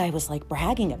 the one guy was like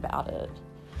bragging about it.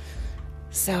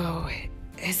 So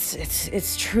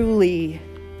it's truly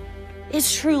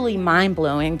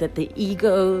mind-blowing that the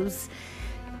egos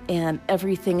and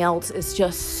everything else is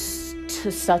just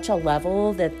to such a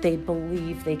level that they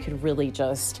believe they could really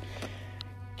just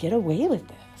get away with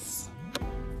this.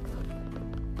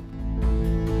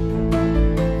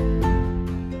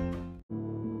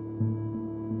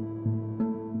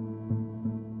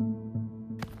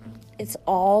 It's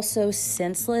all so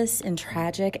senseless and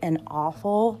tragic and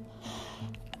awful.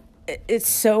 It's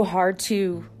so hard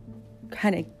to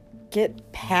kind of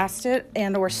get past it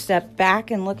and or step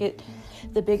back and look at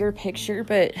the bigger picture,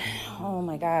 but oh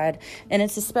my God. And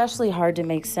it's especially hard to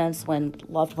make sense when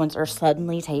loved ones are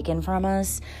suddenly taken from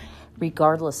us,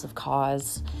 regardless of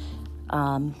cause.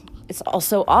 It's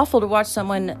also awful to watch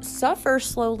someone suffer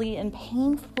slowly and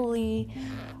painfully,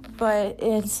 but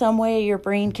in some way your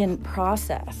brain can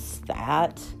process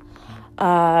that.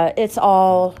 It's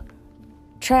all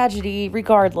tragedy,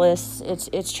 regardless.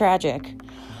 It's tragic.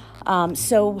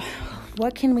 So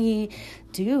what can we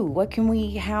do?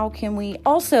 How can we?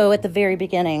 Also, at the very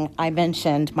beginning, I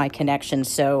mentioned my connection,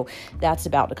 so that's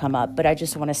about to come up, but I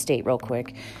just want to state real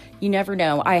quick. You never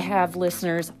know. I have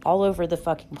listeners all over the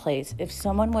fucking place. If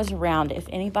someone was around, if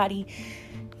anybody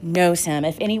knows him,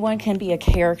 if anyone can be a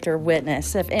character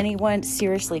witness, if anyone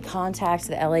seriously contacts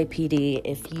the LAPD,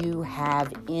 if you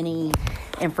have any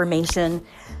information,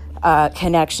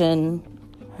 connection,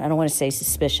 I don't want to say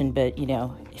suspicion, but,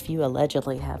 if you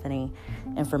allegedly have any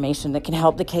information that can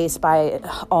help the case, by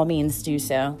all means do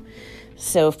so.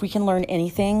 So if we can learn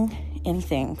anything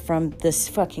from this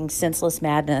fucking senseless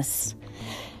madness,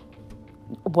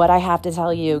 what I have to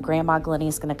tell you, Grandma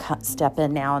Glennie's going to step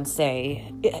in now and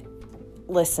say,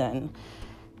 listen,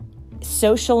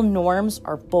 social norms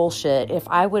are bullshit. If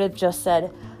I would have just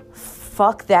said,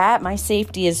 fuck that, my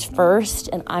safety is first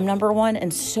and I'm number one in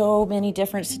so many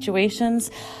different situations,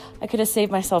 I could have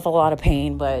saved myself a lot of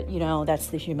pain, but that's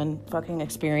the human fucking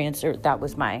experience, or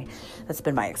that's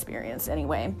been my experience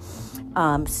anyway.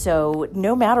 So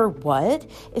no matter what,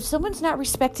 if someone's not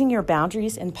respecting your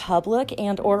boundaries in public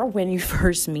and or when you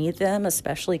first meet them,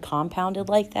 especially compounded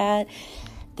like that,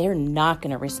 they're not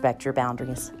going to respect your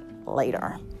boundaries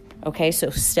later. Okay, so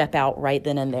step out right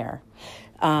then and there.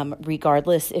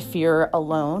 Regardless if you're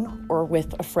alone or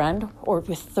with a friend or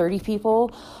with 30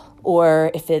 people, or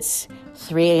if it's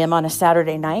 3 a.m. on a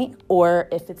Saturday night, or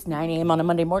if it's 9 a.m. on a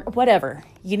Monday morning, whatever,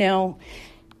 just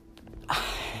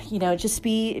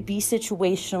be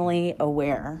situationally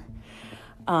aware.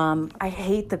 I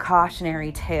hate the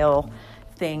cautionary tale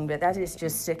thing, but that is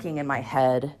just sticking in my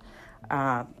head,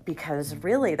 because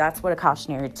really that's what a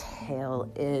cautionary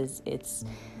tale is. It's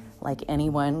like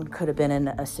anyone could have been in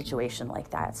a situation like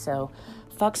that. So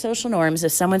fuck social norms.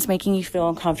 If someone's making you feel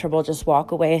uncomfortable, just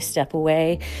walk away, step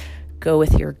away, go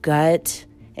with your gut.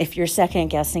 If you're second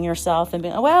guessing yourself and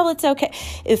being, well, it's okay.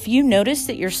 If you notice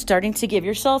that you're starting to give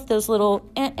yourself those little,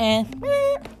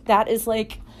 that is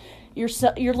like your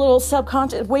little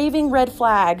subconscious waving red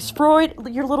flags. Freud,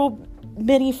 your little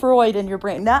mini Freud in your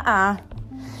brain. Nuh-uh.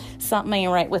 Something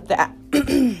ain't right with that.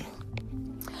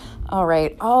 All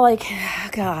right.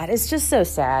 God, it's just so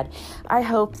sad. I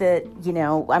hope that,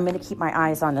 I'm going to keep my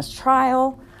eyes on this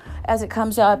trial as it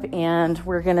comes up, and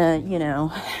we're going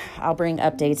to, I'll bring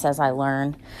updates as I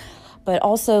learn. But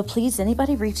also, please,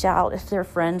 anybody reach out if they're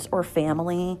friends or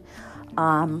family.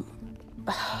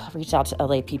 Reach out to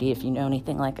LAPD if you know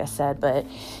anything, like I said. But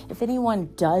if anyone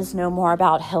does know more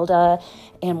about Hilda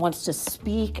and wants to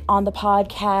speak on the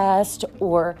podcast,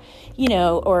 or,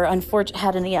 or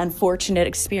had any unfortunate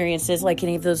experiences like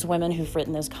any of those women who've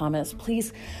written those comments,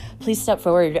 please step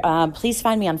forward. Please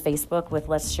find me on Facebook with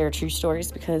Let's Share True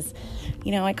Stories, because,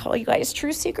 I call you guys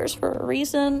truth seekers for a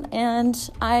reason, and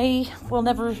I will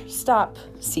never stop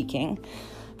seeking.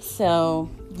 So,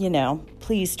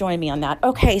 please join me on that.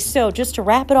 Okay, so just to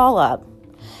wrap it all up,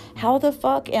 how the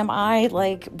fuck am I,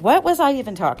 what was I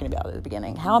even talking about at the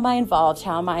beginning? How am I involved?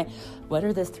 What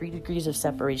are the 3 degrees of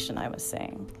separation I was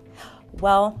saying?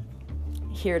 Well,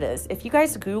 here it is. If you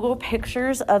guys Google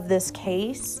pictures of this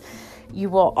case, you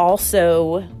will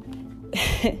also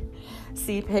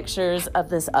see pictures of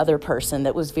this other person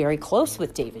that was very close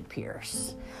with David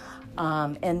Pierce.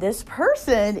 And this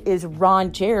person is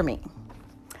Ron Jeremy.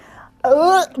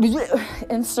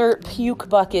 Insert puke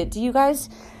bucket. Do you guys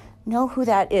know who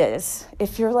that is?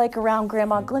 If you're around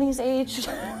Grandma Glennie's age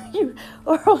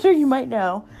or older, you might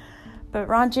know. But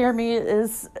Ron Jeremy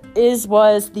was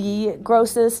the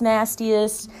grossest,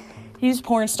 nastiest. He's a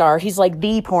porn star. He's like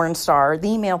the porn star,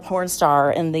 the male porn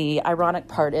star. And the ironic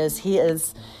part is he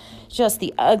is just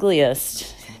the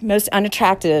ugliest, most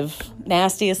unattractive,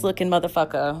 nastiest looking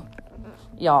motherfucker,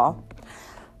 y'all.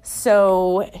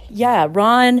 So, yeah,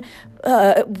 Ron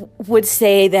would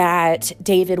say that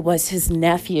David was his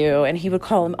nephew, and he would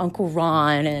call him Uncle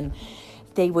Ron, and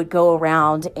they would go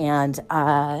around, and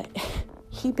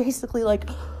he basically, like,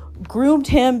 groomed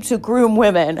him to groom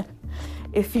women,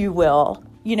 if you will.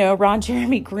 You know, Ron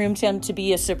Jeremy groomed him to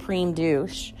be a supreme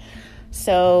douche.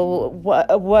 So,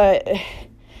 what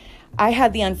I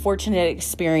had the unfortunate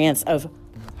experience of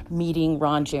meeting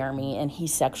Ron Jeremy, and he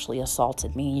sexually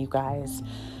assaulted me, you guys.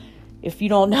 If you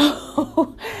don't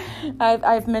know,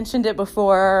 I've mentioned it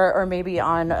before, or maybe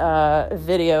on a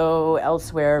video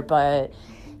elsewhere, but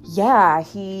yeah,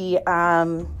 this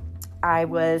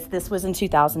was in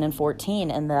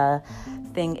 2014, and the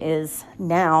thing is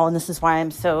now, and this is why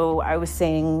I was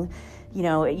saying, you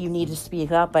know, you need to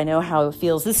speak up. I know how it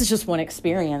feels. This is just one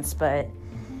experience, but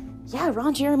yeah,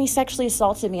 Ron Jeremy sexually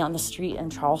assaulted me on the street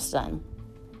in Charleston.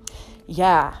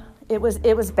 Yeah, it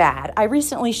was bad. I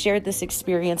recently shared this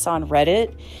experience on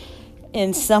Reddit,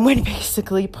 and someone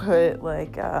basically put,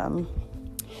 like,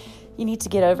 you need to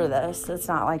get over this. It's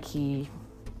not like he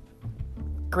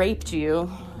raped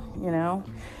you, you know?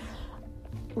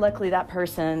 Luckily, that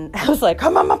person, I was like,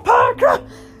 come on my podcast!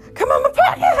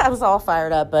 I was all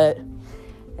fired up, but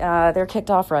they're kicked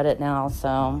off Reddit now,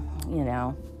 so, you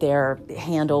know, their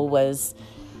handle was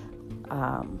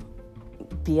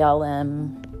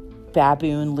BLM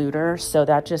baboon looter, so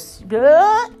that just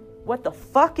what the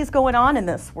fuck is going on in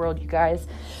this world, you guys?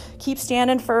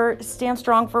 Stand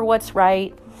strong for what's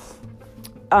right.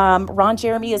 Ron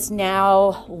Jeremy is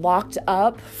now locked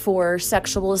up for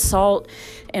sexual assault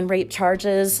and rape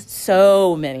charges.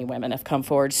 So many women have come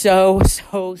forward, so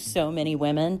many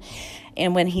women.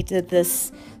 And when he did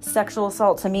this sexual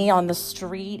assault to me on the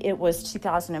street, it was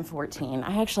 2014.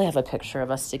 I actually have a picture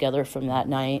of us together from that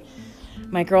night.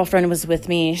 My girlfriend was with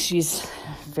me. She's a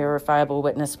verifiable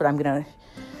witness, but I'm going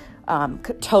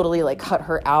to totally, like, cut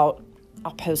her out.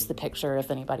 I'll post the picture if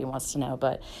anybody wants to know,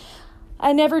 but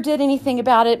I never did anything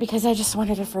about it because I just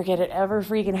wanted to forget it ever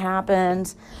freaking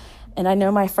happened. And I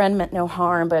know my friend meant no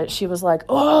harm, but she was like,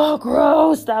 oh,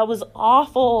 gross, that was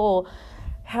awful.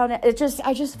 I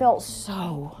just felt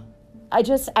so,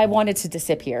 I wanted to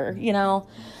disappear, you know?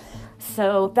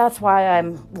 So that's why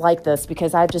I'm like this,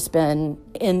 because I've just been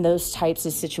in those types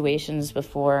of situations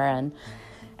before, and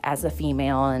as a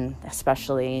female, and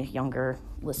especially younger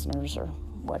listeners or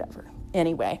whatever.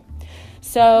 Anyway,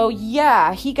 so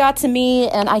yeah, he got to me,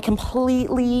 and I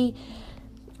completely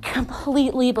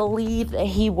believe that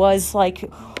he was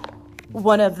like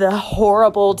one of the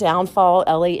horrible downfall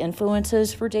LA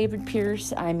influences for David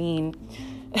Pierce. I mean,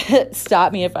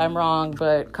 stop me if I'm wrong,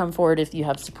 but come forward if you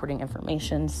have supporting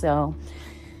information. So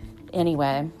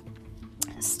anyway,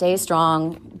 stay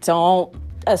strong. Don't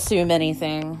assume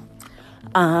anything.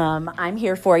 I'm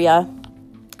here for you.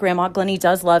 Grandma Glennie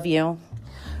does love you.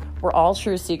 We're all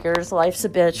truth seekers. Life's a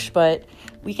bitch, but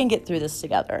we can get through this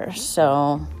together.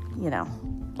 So, you know,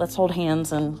 let's hold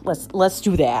hands and let's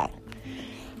do that,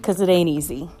 because it ain't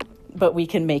easy, but we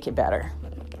can make it better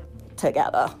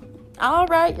together. All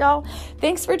right, y'all.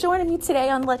 Thanks for joining me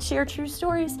today on Let's Share True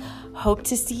Stories. Hope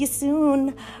to see you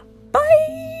soon.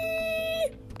 Bye.